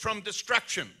save it from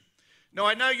destruction. Now,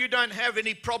 I know you don't have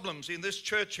any problems in this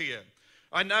church here.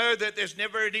 I know that there's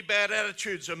never any bad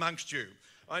attitudes amongst you.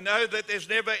 I know that there's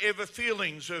never ever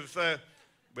feelings of,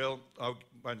 well, I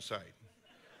won't say.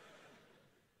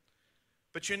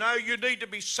 But you know, you need to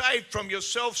be saved from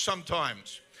yourself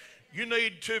sometimes. You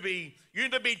need to be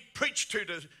preached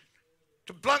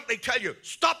to bluntly tell you,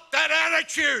 stop that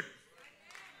attitude.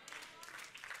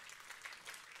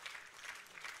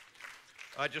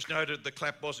 I just noted the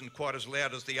clap wasn't quite as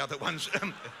loud as the other ones.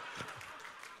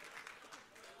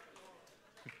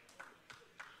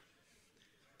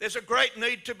 There's a great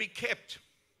need to be kept.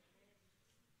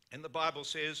 And the Bible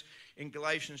says in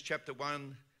Galatians chapter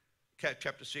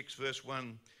 6, verse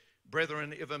 1,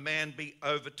 brethren, if a man be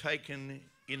overtaken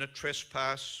in a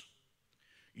trespass,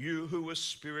 you who are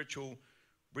spiritual,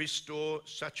 restore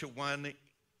such a one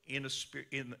in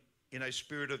a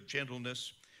spirit of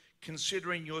gentleness,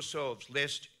 considering yourselves,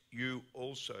 lest you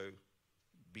also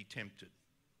be tempted.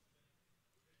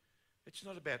 It's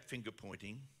not about finger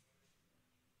pointing.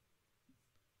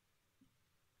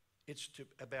 It's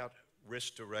about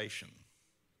restoration,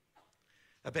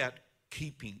 about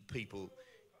keeping people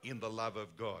in the love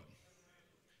of God.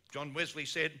 John Wesley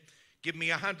said, give me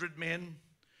 100 men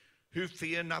who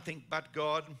fear nothing but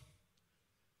God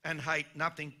and hate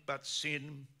nothing but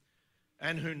sin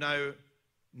and who know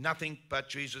nothing but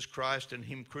Jesus Christ and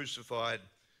Him crucified,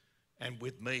 and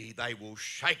with me they will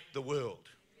shake the world.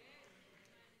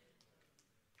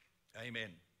 Amen.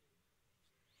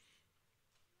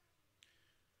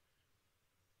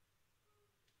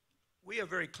 We are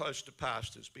very close to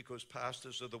pastors because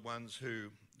pastors are the ones who,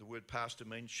 the word pastor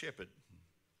means shepherd.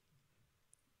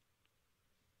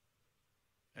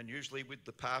 And usually with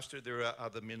the pastor there are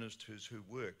other ministers who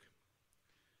work.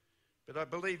 But I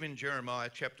believe in Jeremiah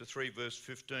chapter 3 verse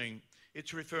 15,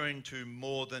 it's referring to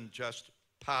more than just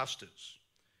pastors,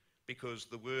 because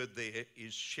the word there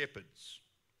is shepherds.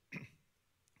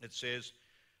 It says,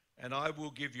 and I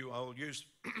will give you, I will use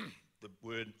the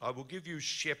word, I will give you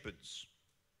shepherds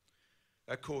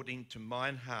according to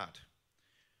mine heart,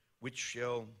 which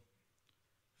shall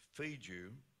feed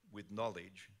you with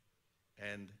knowledge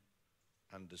and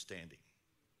understanding.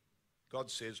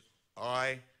 God says,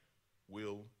 I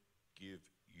will give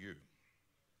you.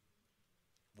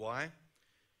 Why?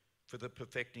 For the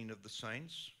perfecting of the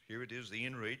saints. Here it is, the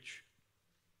in-reach.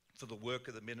 For the work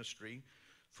of the ministry.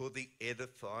 For the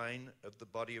edifying of the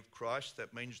body of Christ.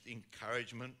 That means the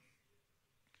encouragement.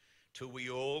 Till we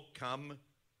all come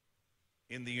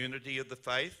in the unity of the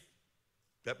faith.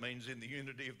 That means in the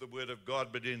unity of the Word of God,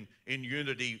 but in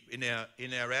unity in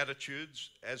our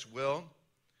attitudes as well.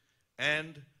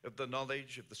 And of the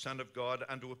knowledge of the Son of God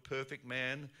unto a perfect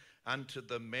man, unto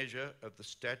the measure of the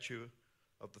stature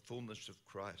of the fullness of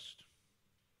Christ.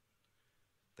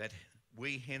 That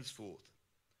we henceforth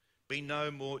be no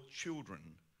more children,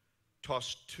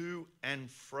 tossed to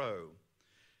and fro,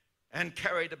 and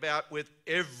carried about with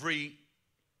every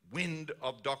wind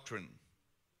of doctrine,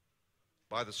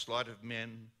 by the sleight of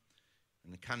men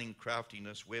and the cunning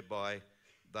craftiness whereby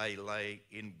they lay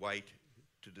in wait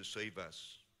to deceive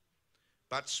us.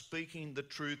 But speaking the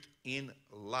truth in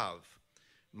love,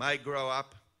 may grow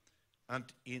up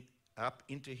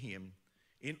into Him,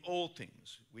 in all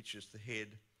things, which is the head,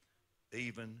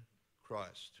 even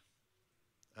Christ.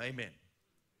 Amen.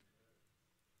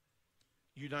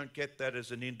 You don't get that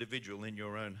as an individual in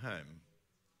your own home.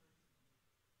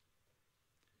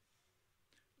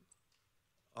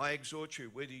 I exhort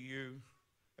you, whether you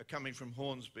are coming from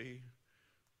Hornsby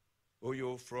or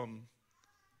you're from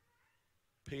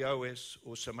POS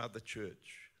or some other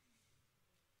church,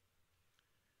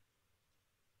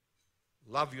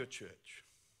 love your church.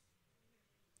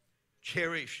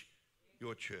 Cherish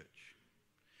your church.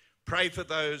 Pray for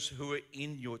those who are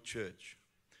in your church.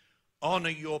 Honor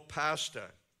your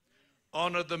pastor.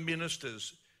 Honor the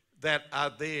ministers that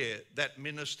are there, that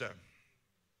minister.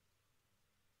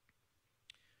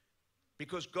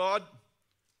 Because God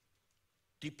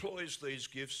deploys these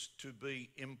gifts to be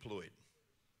employed.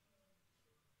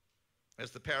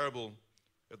 As the parable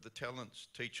of the talents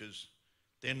teaches,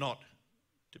 they're not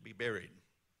to be buried.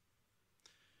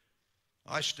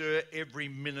 I stir every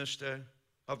minister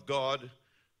of God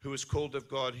who is called of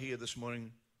God here this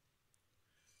morning.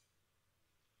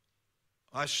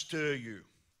 I stir you.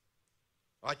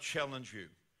 I challenge you.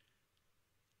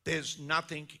 There's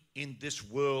nothing in this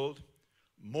world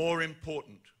more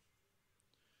important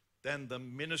than the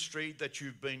ministry that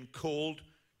you've been called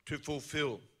to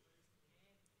fulfill.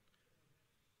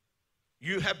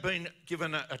 You have been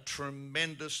given a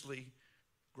tremendously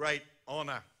great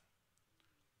honor,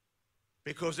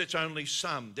 because it's only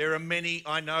some. There are many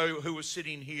I know who are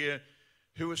sitting here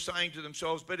who are saying to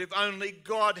themselves, but if only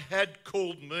God had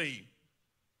called me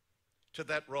to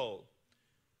that role.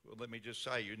 Well, let me just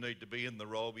say, you need to be in the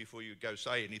role before you go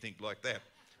say anything like that.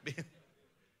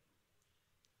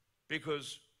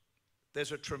 Because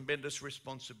there's a tremendous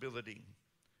responsibility,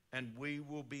 and we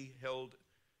will be held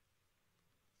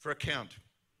for account,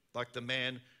 like the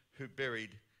man who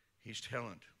buried his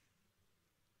talent.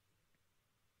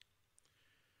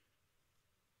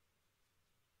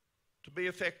 To be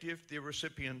effective, the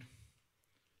recipient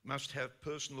must have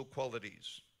personal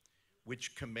qualities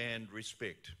which command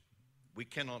respect. We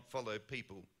cannot follow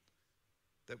people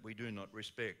that we do not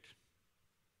respect.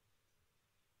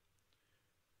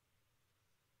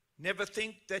 Never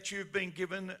think that you've been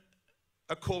given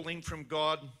a calling from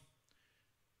God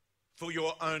for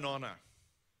your own honor.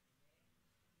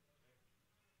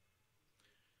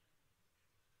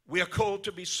 We are called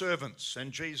to be servants,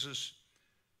 and Jesus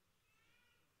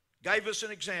gave us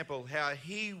an example how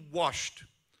he washed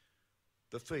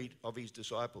the feet of his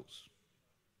disciples.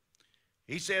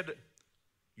 He said,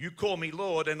 you call me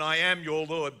Lord, and I am your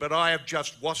Lord, but I have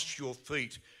just washed your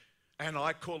feet, and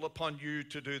I call upon you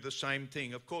to do the same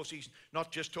thing. Of course, he's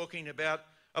not just talking about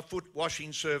a foot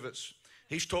washing service.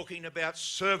 He's talking about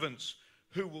servants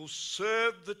who will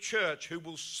serve the church, who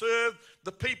will serve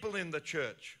the people in the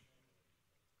church.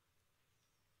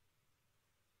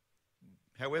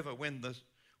 However, when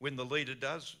the leader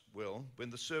does well, when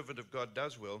the servant of God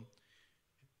does well,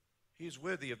 he is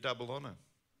worthy of double honor.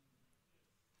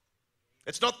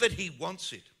 It's not that he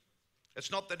wants it. It's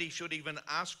not that he should even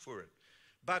ask for it.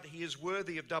 But he is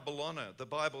worthy of double honor. The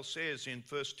Bible says in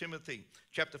 1 Timothy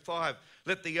chapter 5,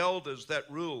 let the elders that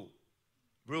rule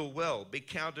well, be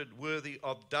counted worthy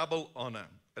of double honor,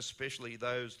 especially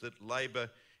those that labor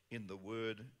in the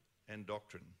word and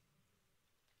doctrine.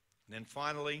 And then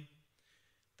finally,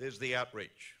 there's the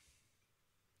outreach.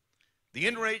 The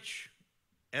inreach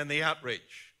and the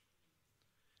outreach.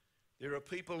 There are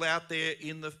people out there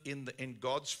in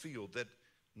God's field that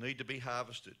need to be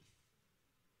harvested.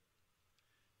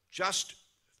 Just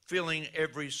filling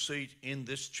every seat in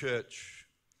this church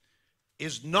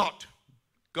is not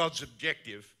God's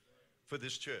objective for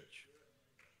this church.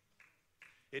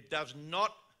 It does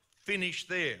not finish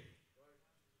there.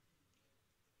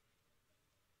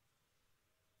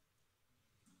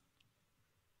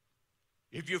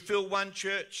 If you fill one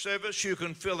church service, you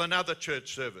can fill another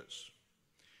church service.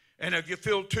 And if you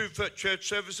fill two church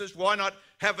services, why not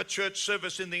have a church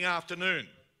service in the afternoon?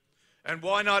 And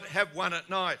why not have one at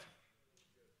night?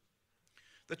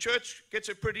 The church gets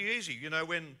it pretty easy. You know,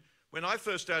 when I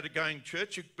first started going to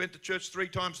church, you went to church 3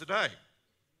 times a day.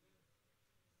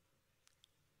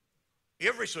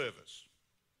 Every service.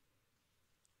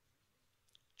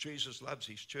 Jesus loves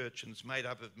his church, and it's made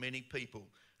up of many people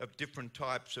of different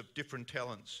types, of different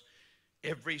talents.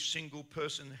 Every single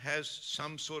person has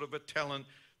some sort of a talent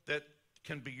that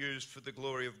can be used for the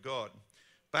glory of God.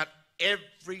 But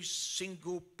every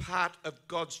single part of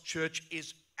God's church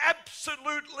is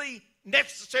absolutely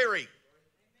necessary.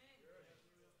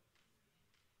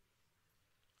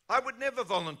 I would never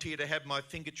volunteer to have my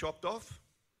finger chopped off.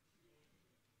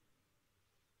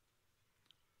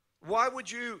 Why would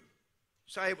you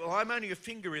say, well, I'm only a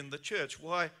finger in the church.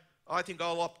 Why? I think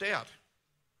I'll opt out.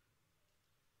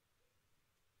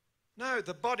 No,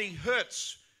 the body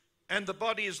hurts and the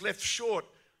body is left short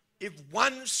if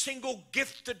one single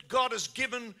gift that God has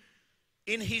given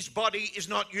in his body is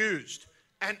not used.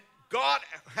 And God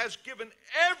has given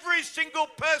every single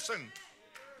person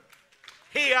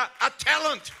here a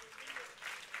talent.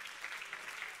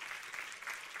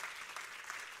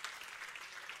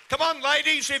 Come on,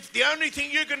 ladies, if the only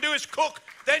thing you can do is cook,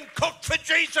 then cook for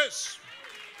Jesus.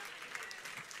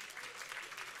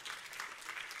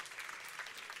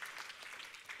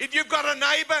 If you've got a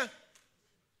neighbour,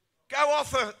 go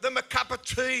offer them a cup of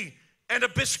tea and a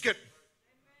biscuit.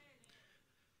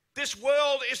 This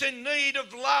world is in need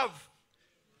of love,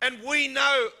 and we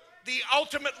know the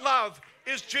ultimate love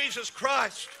is Jesus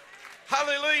Christ.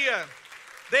 Hallelujah.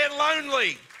 They're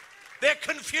lonely. They're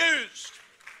confused.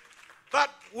 But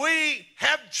we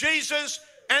have Jesus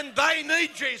and they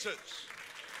need Jesus.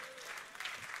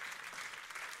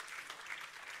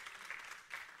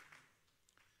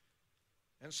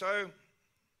 And so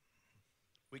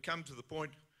we come to the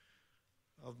point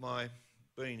of my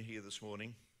being here this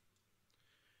morning,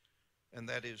 and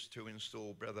that is to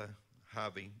install Brother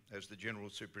Harvey as the General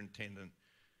Superintendent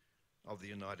of the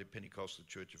United Pentecostal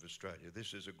Church of Australia.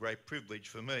 This is a great privilege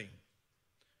for me.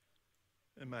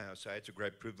 And may I say, it's a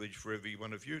great privilege for every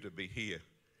one of you to be here,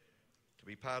 to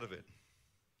be part of it.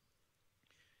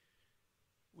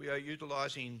 We are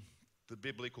utilising the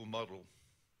biblical model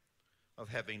of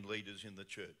having leaders in the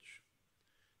church.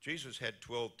 Jesus had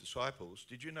 12 disciples.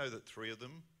 Did you know that 3 of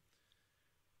them,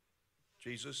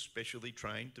 Jesus specially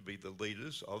trained to be the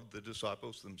leaders of the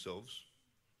disciples themselves?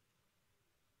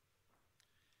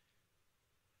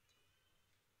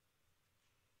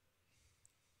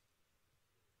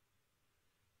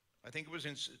 I think it was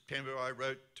in September I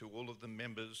wrote to all of the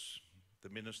members, the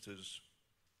ministers,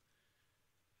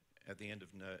 at the end of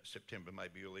September,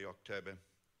 maybe early October,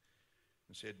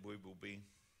 and said we will be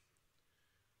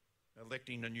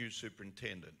electing a new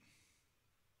superintendent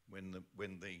when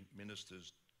the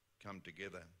ministers come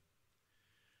together.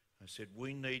 I said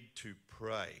we need to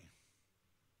pray,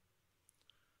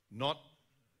 not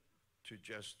to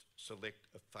just select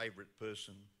a favourite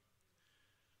person,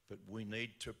 but we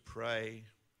need to pray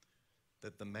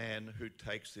that the man who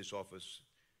takes this office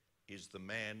is the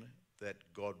man that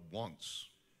God wants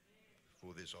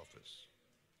for this office.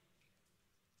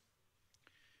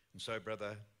 And so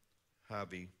Brother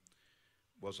Harvey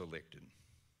was elected.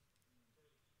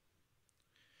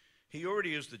 He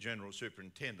already is the General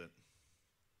Superintendent.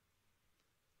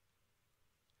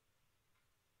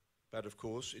 But of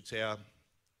course, it's our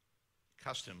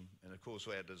custom and of course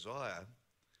our desire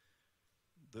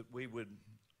that we would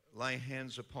lay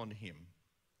hands upon him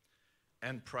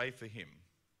and pray for him,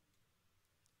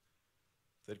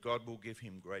 that God will give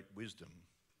him great wisdom.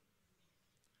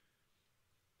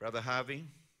 Brother Harvey,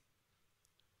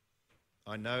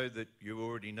 I know that you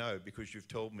already know because you've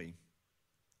told me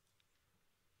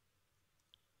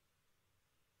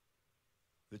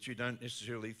that you don't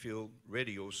necessarily feel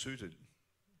ready or suited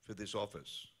for this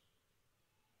office.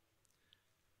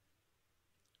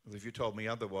 Well, if you told me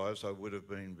otherwise, I would have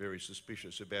been very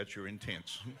suspicious about your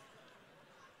intents.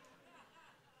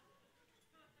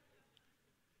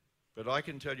 But I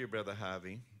can tell you, Brother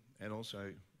Harvey, and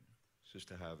also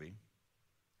Sister Harvey,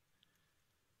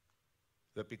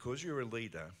 that because you're a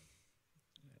leader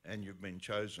and you've been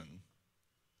chosen,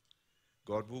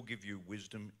 God will give you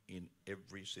wisdom in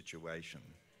every situation.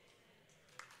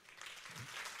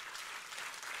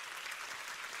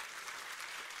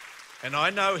 And I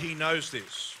know he knows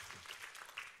this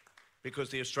because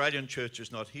the Australian church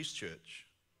is not his church,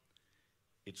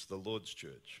 it's the Lord's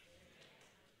church.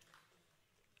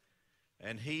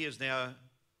 And he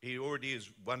already is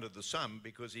one of the some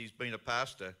because he's been a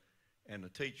pastor and a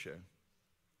teacher.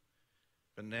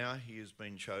 But now he has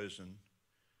been chosen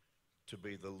to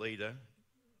be the leader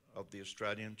of the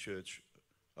Australian church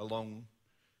along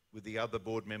with the other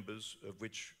board members, of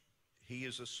which he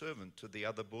is a servant to the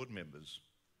other board members.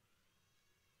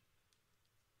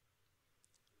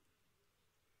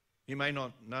 You may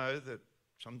not know that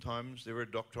sometimes there are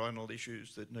doctrinal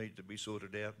issues that need to be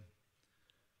sorted out.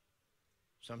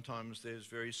 Sometimes there's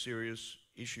very serious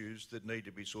issues that need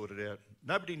to be sorted out.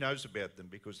 Nobody knows about them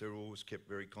because they're always kept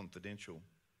very confidential.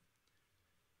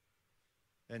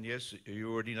 And yes,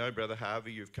 you already know, Brother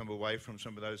Harvey, you've come away from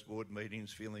some of those board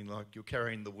meetings feeling like you're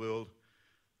carrying the world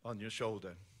on your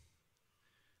shoulder.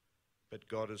 But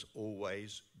God has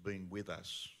always been with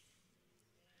us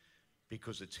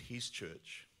because it's his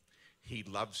church. He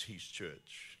loves his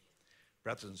church.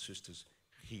 Brothers and sisters,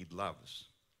 he loves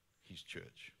his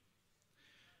church.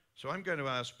 So I'm going to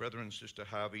ask Brother and Sister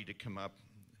Harvey to come up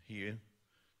here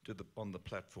on the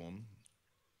platform.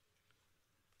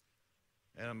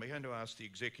 And I'm going to ask the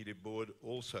Executive Board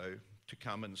also to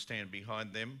come and stand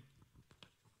behind them.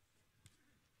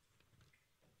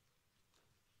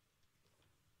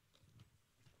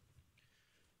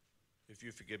 If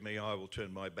you forgive me, I will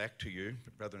turn my back to you.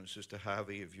 Brother and Sister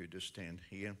Harvey, if you just stand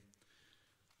here.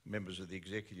 Members of the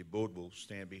Executive Board will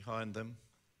stand behind them.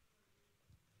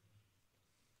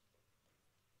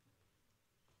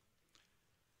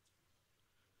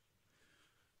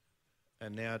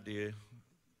 And now, dear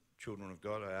children of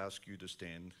God, I ask you to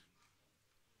stand.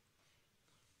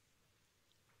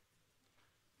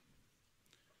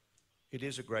 It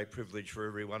is a great privilege for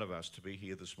every one of us to be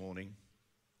here this morning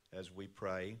as we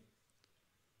pray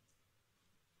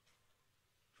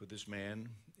for this man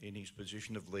in his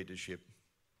position of leadership.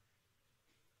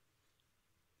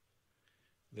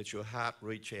 Let your heart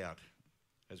reach out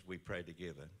as we pray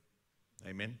together.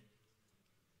 Amen.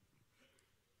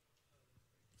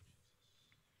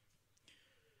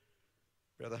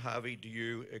 Brother Harvey, do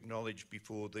you acknowledge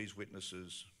before these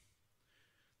witnesses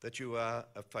that you are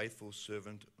a faithful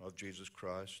servant of Jesus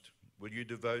Christ? Will you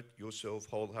devote yourself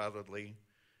wholeheartedly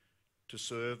to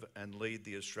serve and lead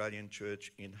the Australian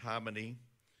Church in harmony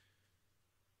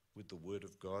with the Word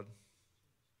of God?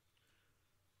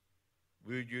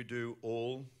 Will you do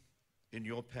all in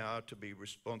your power to be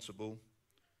responsible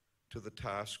to the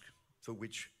task for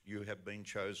which you have been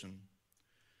chosen?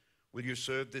 Will you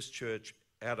serve this church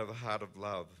out of a heart of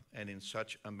love and in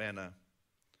such a manner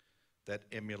that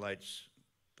emulates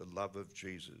the love of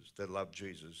Jesus, the love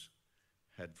Jesus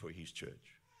had for his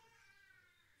church?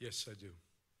 Yes, I do.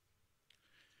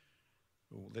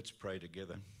 Well, let's pray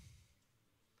together.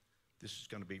 This is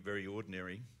going to be very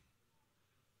ordinary,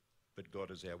 but God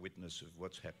is our witness of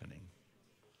what's happening.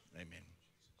 Amen.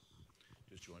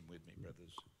 Just join with me,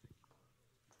 brothers.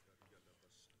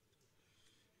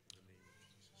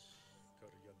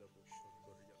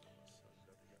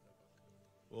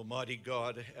 Almighty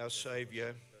God, our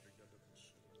Saviour,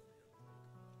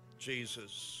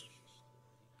 Jesus,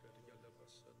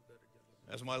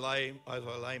 as I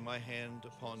lay my hand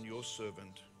upon your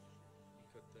servant,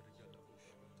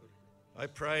 I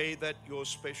pray that your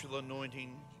special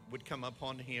anointing would come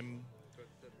upon him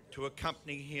to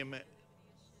accompany him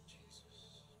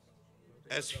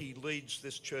as he leads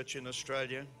this church in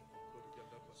Australia,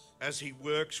 as he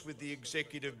works with the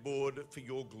Executive Board for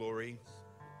your glory.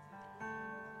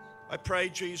 I pray,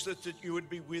 Jesus, that you would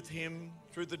be with him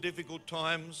through the difficult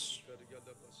times.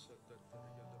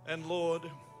 And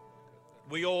Lord,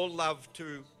 we all love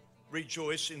to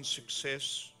rejoice in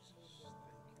success.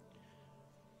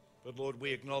 But Lord,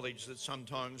 we acknowledge that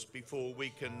sometimes before we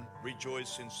can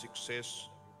rejoice in success,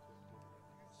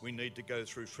 we need to go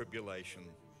through tribulation.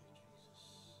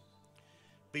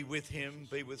 Be with him,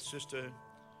 be with Sister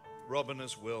Robin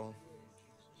as well.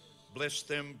 Bless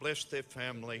them, bless their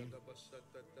family.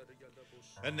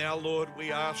 And now, Lord,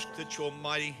 we ask that your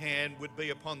mighty hand would be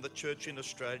upon the church in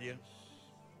Australia.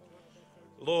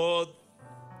 Lord,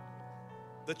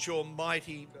 that your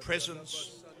mighty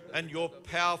presence and your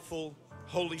powerful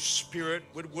Holy Spirit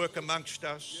would work amongst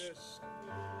us.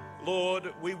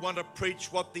 Lord, we want to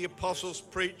preach what the apostles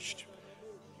preached.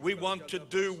 We want to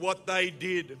do what they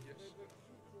did.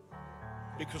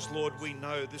 Because, Lord, we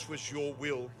know this was your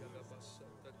will.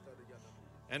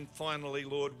 And finally,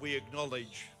 Lord, we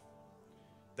acknowledge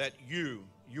that you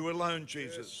alone,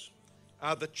 Jesus,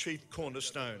 are the chief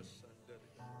cornerstone.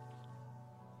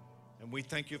 And we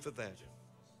thank you for that.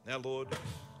 Now, Lord,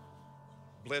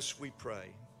 bless, we pray,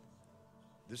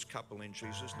 this couple in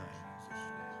Jesus'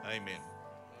 name. Amen.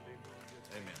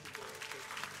 Amen.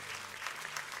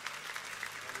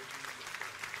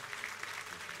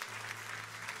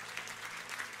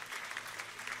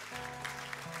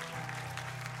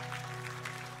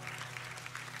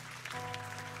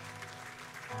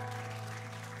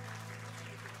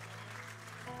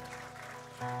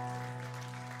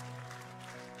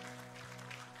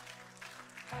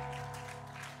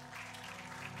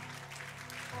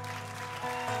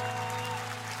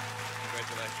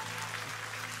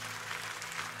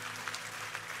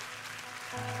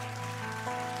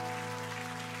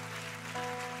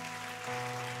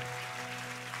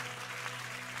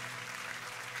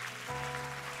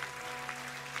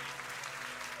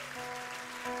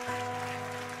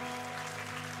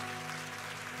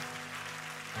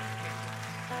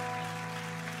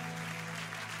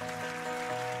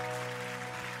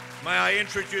 May I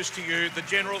introduce to you the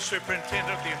General Superintendent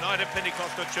of the United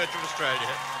Pentecostal Church of Australia.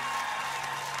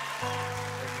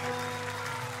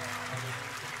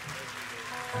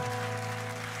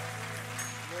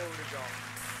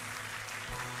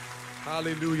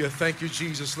 Hallelujah. Thank you,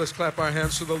 Jesus. Let's clap our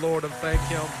hands to the Lord and thank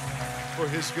Him for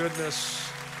His goodness.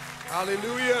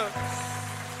 Hallelujah.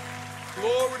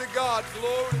 Glory to God.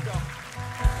 Glory to God.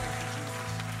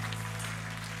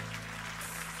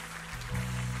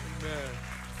 Amen.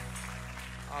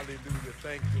 Hallelujah.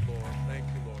 Thank you, Lord. Thank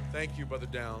you, Lord. Thank you, Brother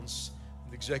Downs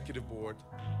and the executive board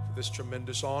for this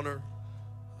tremendous honor.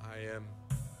 I am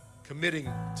committing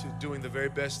to doing the very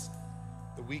best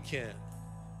that we can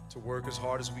to work as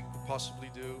hard as we could possibly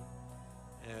do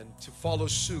and to follow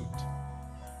suit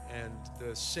and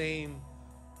the same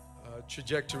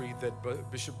trajectory that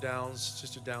Bishop Downs,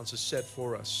 Sister Downs has set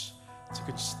for us to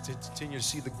continue to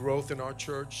see the growth in our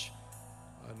church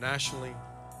nationally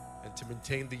and to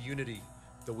maintain the unity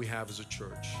that we have as a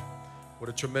church. What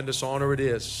a tremendous honor it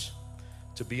is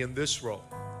to be in this role.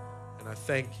 And I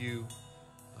thank you,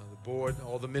 the board,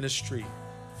 all the ministry,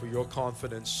 for your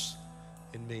confidence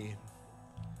in me.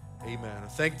 Amen. I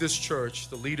thank this church,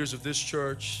 the leaders of this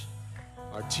church,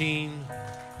 our team,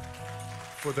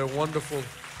 for their wonderful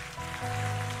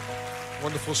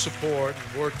support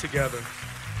and work together.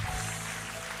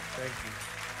 Thank you.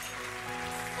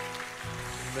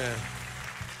 Amen.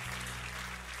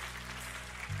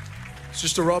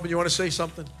 Sister Robin, you want to say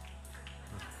something?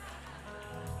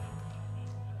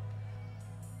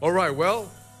 All right,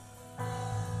 well,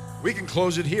 we can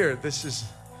close it here. This is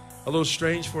a little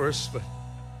strange for us, but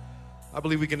I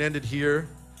believe we can end it here.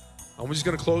 And we're just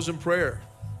going to close in prayer.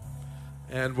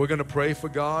 And we're going to pray for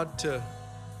God to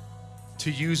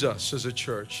use us as a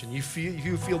church. And you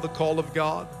feel the call of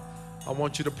God, I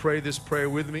want you to pray this prayer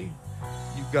with me.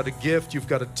 You've got a gift, you've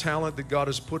got a talent that God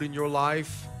has put in your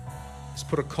life. He's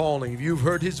put a calling. If you've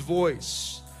heard His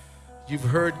voice, you've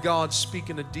heard God speak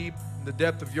in the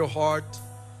depth of your heart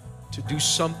to do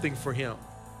something for Him.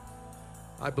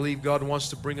 I believe God wants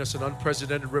to bring us an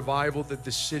unprecedented revival that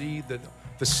the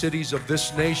cities of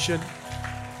this nation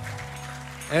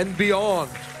and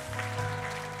beyond,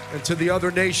 and to the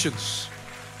other nations.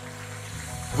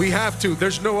 We have to.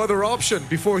 There's no other option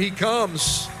before He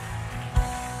comes.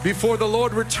 Before the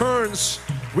Lord returns,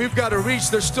 we've got to reach.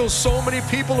 There's still so many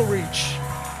people to reach.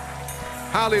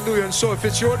 Hallelujah. And so if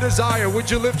it's your desire,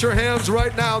 would you lift your hands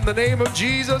right now in the name of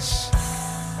Jesus?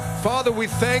 Father, we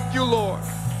thank you, Lord,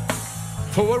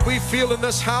 for what we feel in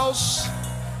this house.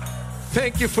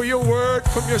 Thank you for your word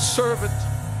from your servant,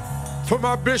 from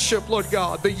our bishop, Lord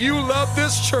God, that you love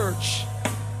this church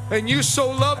and you so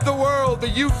loved the world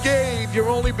that you gave your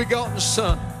only begotten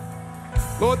Son.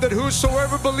 Lord, that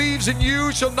whosoever believes in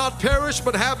you shall not perish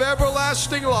but have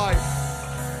everlasting life.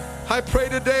 I pray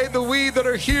today that we that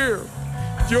are here,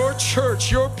 your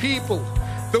church, your people,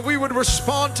 that we would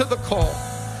respond to the call,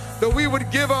 that we would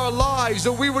give our lives,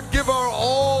 that we would give our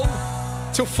all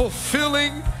to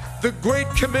fulfilling the Great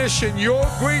Commission, your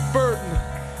great burden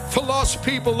for lost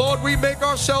people. Lord, we make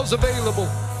ourselves available.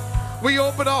 We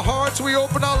open our hearts, we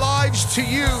open our lives to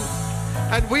you,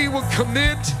 and we will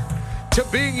commit to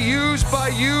being used by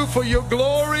you for your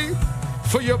glory,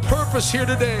 for your purpose here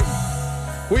today.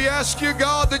 We ask you,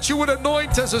 God, that you would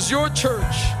anoint us as your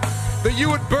church, that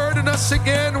you would burden us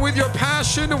again with your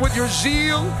passion and with your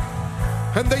zeal,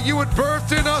 and that you would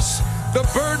birth in us the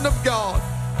burden of God,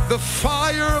 the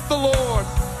fire of the Lord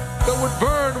that would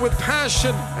burn with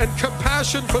passion and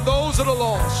compassion for those that are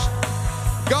lost.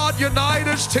 God, unite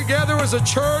us together as a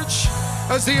church,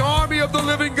 as the army of the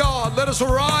living God. Let us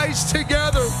rise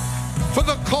together for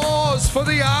the cause, for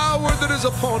the hour that is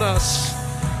upon us,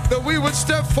 that we would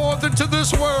step forth into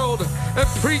this world and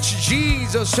preach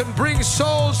Jesus and bring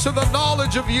souls to the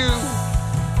knowledge of you.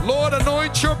 Lord,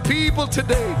 anoint your people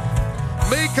today.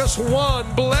 Make us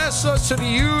one. Bless us and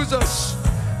use us.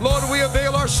 Lord, we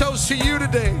avail ourselves to you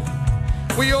today.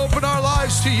 We open our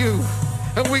lives to you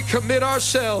and we commit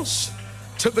ourselves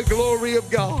to the glory of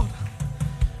God.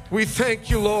 We thank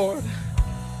you, Lord.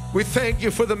 We thank you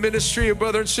for the ministry of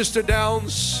Brother and Sister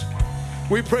Downs.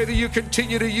 We pray that you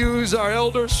continue to use our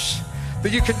elders,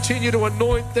 that you continue to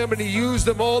anoint them and to use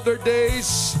them all their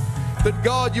days, that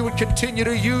God, you would continue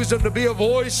to use them to be a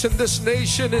voice in this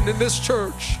nation and in this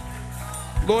church.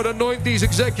 Lord, anoint these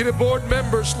executive board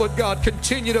members, Lord God.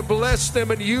 Continue to bless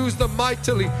them and use them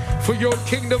mightily for your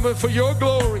kingdom and for your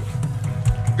glory.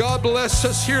 God, bless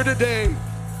us here today.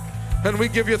 And we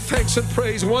give you thanks and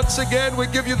praise. Once again, we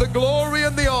give you the glory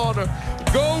and the honor.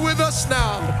 Go with us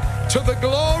now to the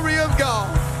glory of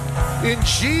God. In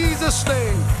Jesus'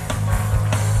 name.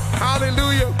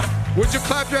 Hallelujah. Would you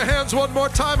clap your hands one more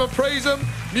time and praise Him?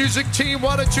 Music team,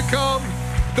 why don't you come?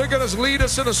 They're going to lead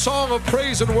us in a song of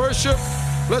praise and worship.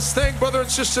 Let's thank Brother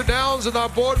and Sister Downs and our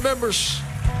board members.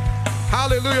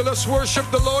 Hallelujah. Let's worship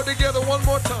the Lord together one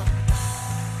more time.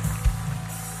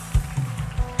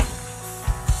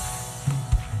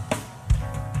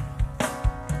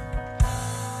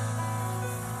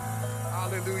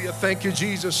 Thank you,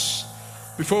 Jesus.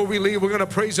 Before we leave, we're going to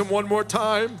praise Him one more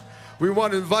time. We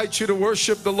want to invite you to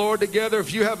worship the Lord together.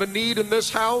 If you have a need in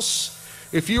this house,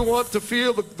 if you want to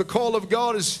feel the call of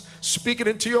God is speaking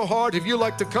into your heart, if you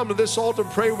like to come to this altar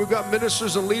and pray, we've got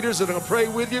ministers and leaders that are going to pray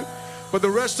with you. But the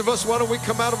rest of us, why don't we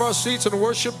come out of our seats and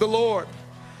worship the Lord?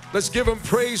 Let's give Him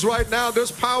praise right now.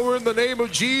 There's power in the name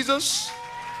of Jesus.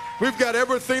 We've got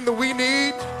everything that we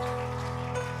need.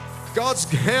 God's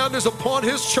hand is upon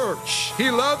His church.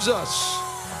 He loves us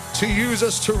to use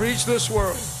us to reach this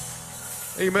world.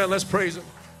 Amen. Let's praise Him.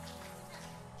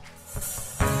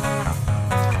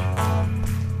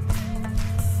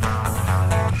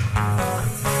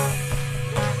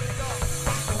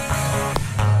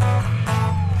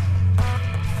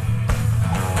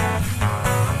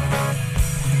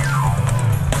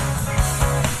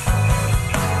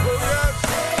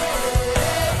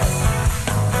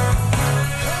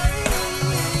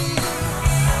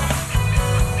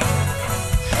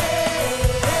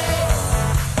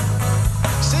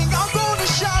 Sing, I'm gonna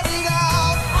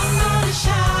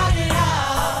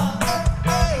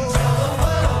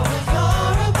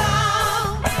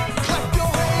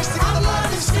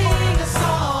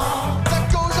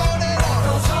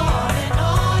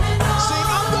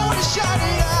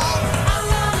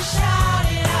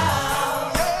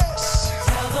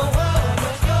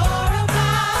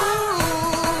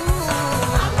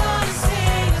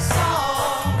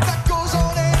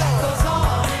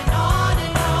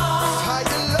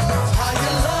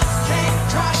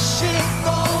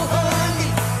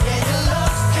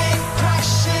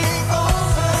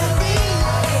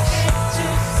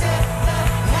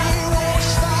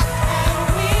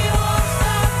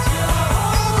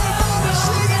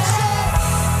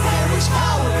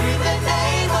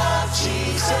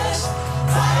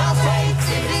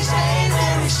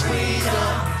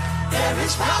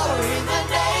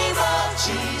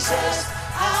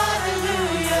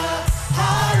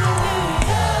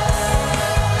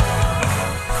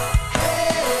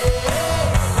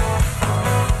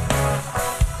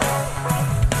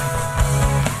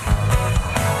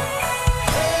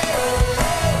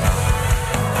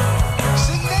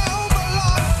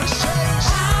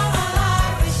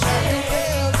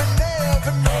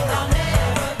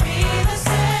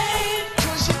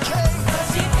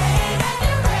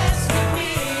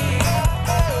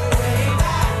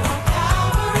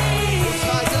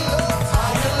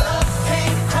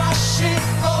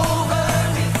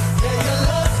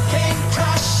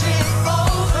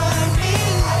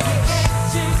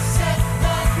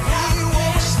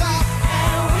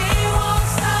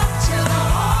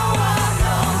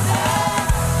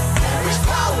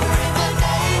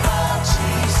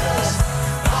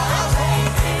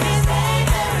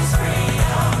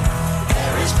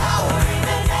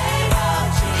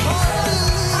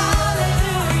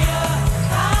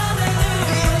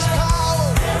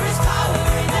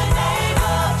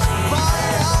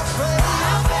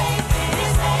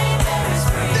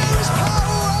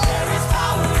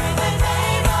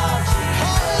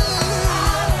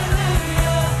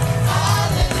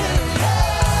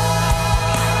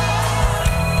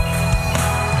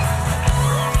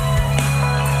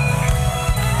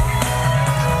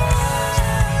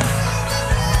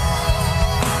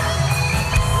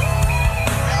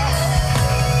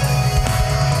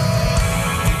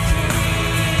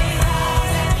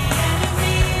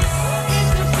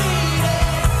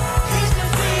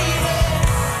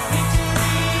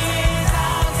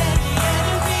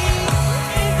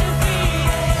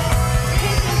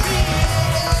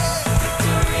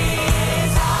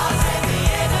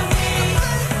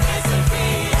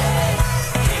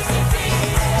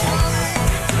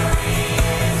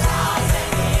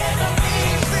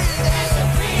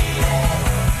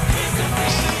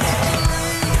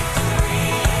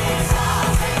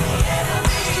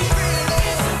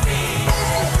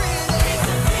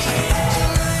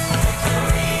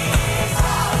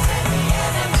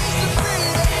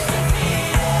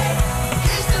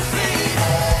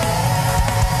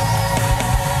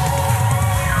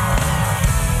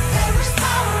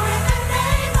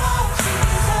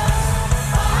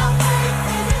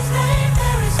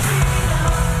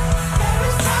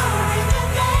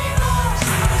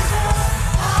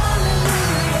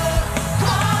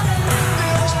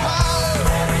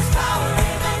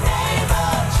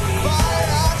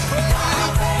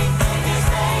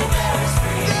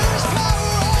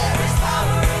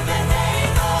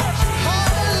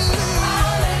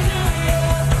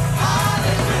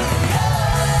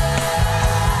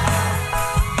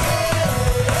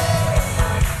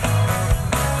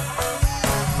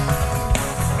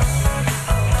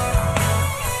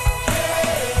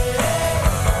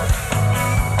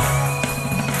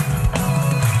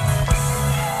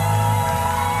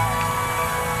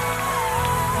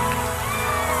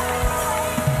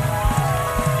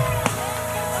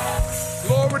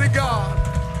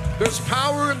There's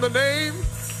power in the name.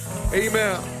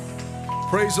 Amen.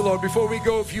 Praise the Lord. Before we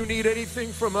go, if you need anything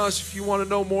from us, if you want to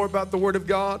know more about the Word of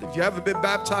God, if you haven't been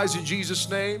baptized in Jesus'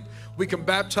 name, we can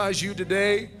baptize you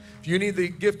today. If you need the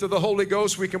gift of the Holy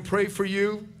Ghost, we can pray for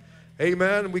you.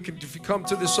 Amen. If you come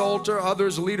to this altar,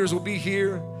 others, leaders will be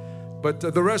here. But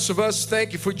the rest of us,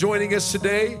 thank you for joining us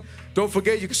today. Don't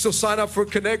forget, you can still sign up for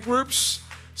Connect groups.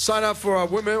 Sign up for our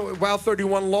Women Wow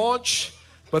 31 launch.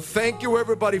 But thank you,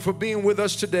 everybody, for being with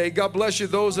us today. God bless you,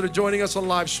 those that are joining us on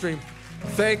live stream.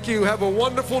 Thank you. Have a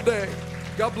wonderful day.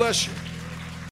 God bless you.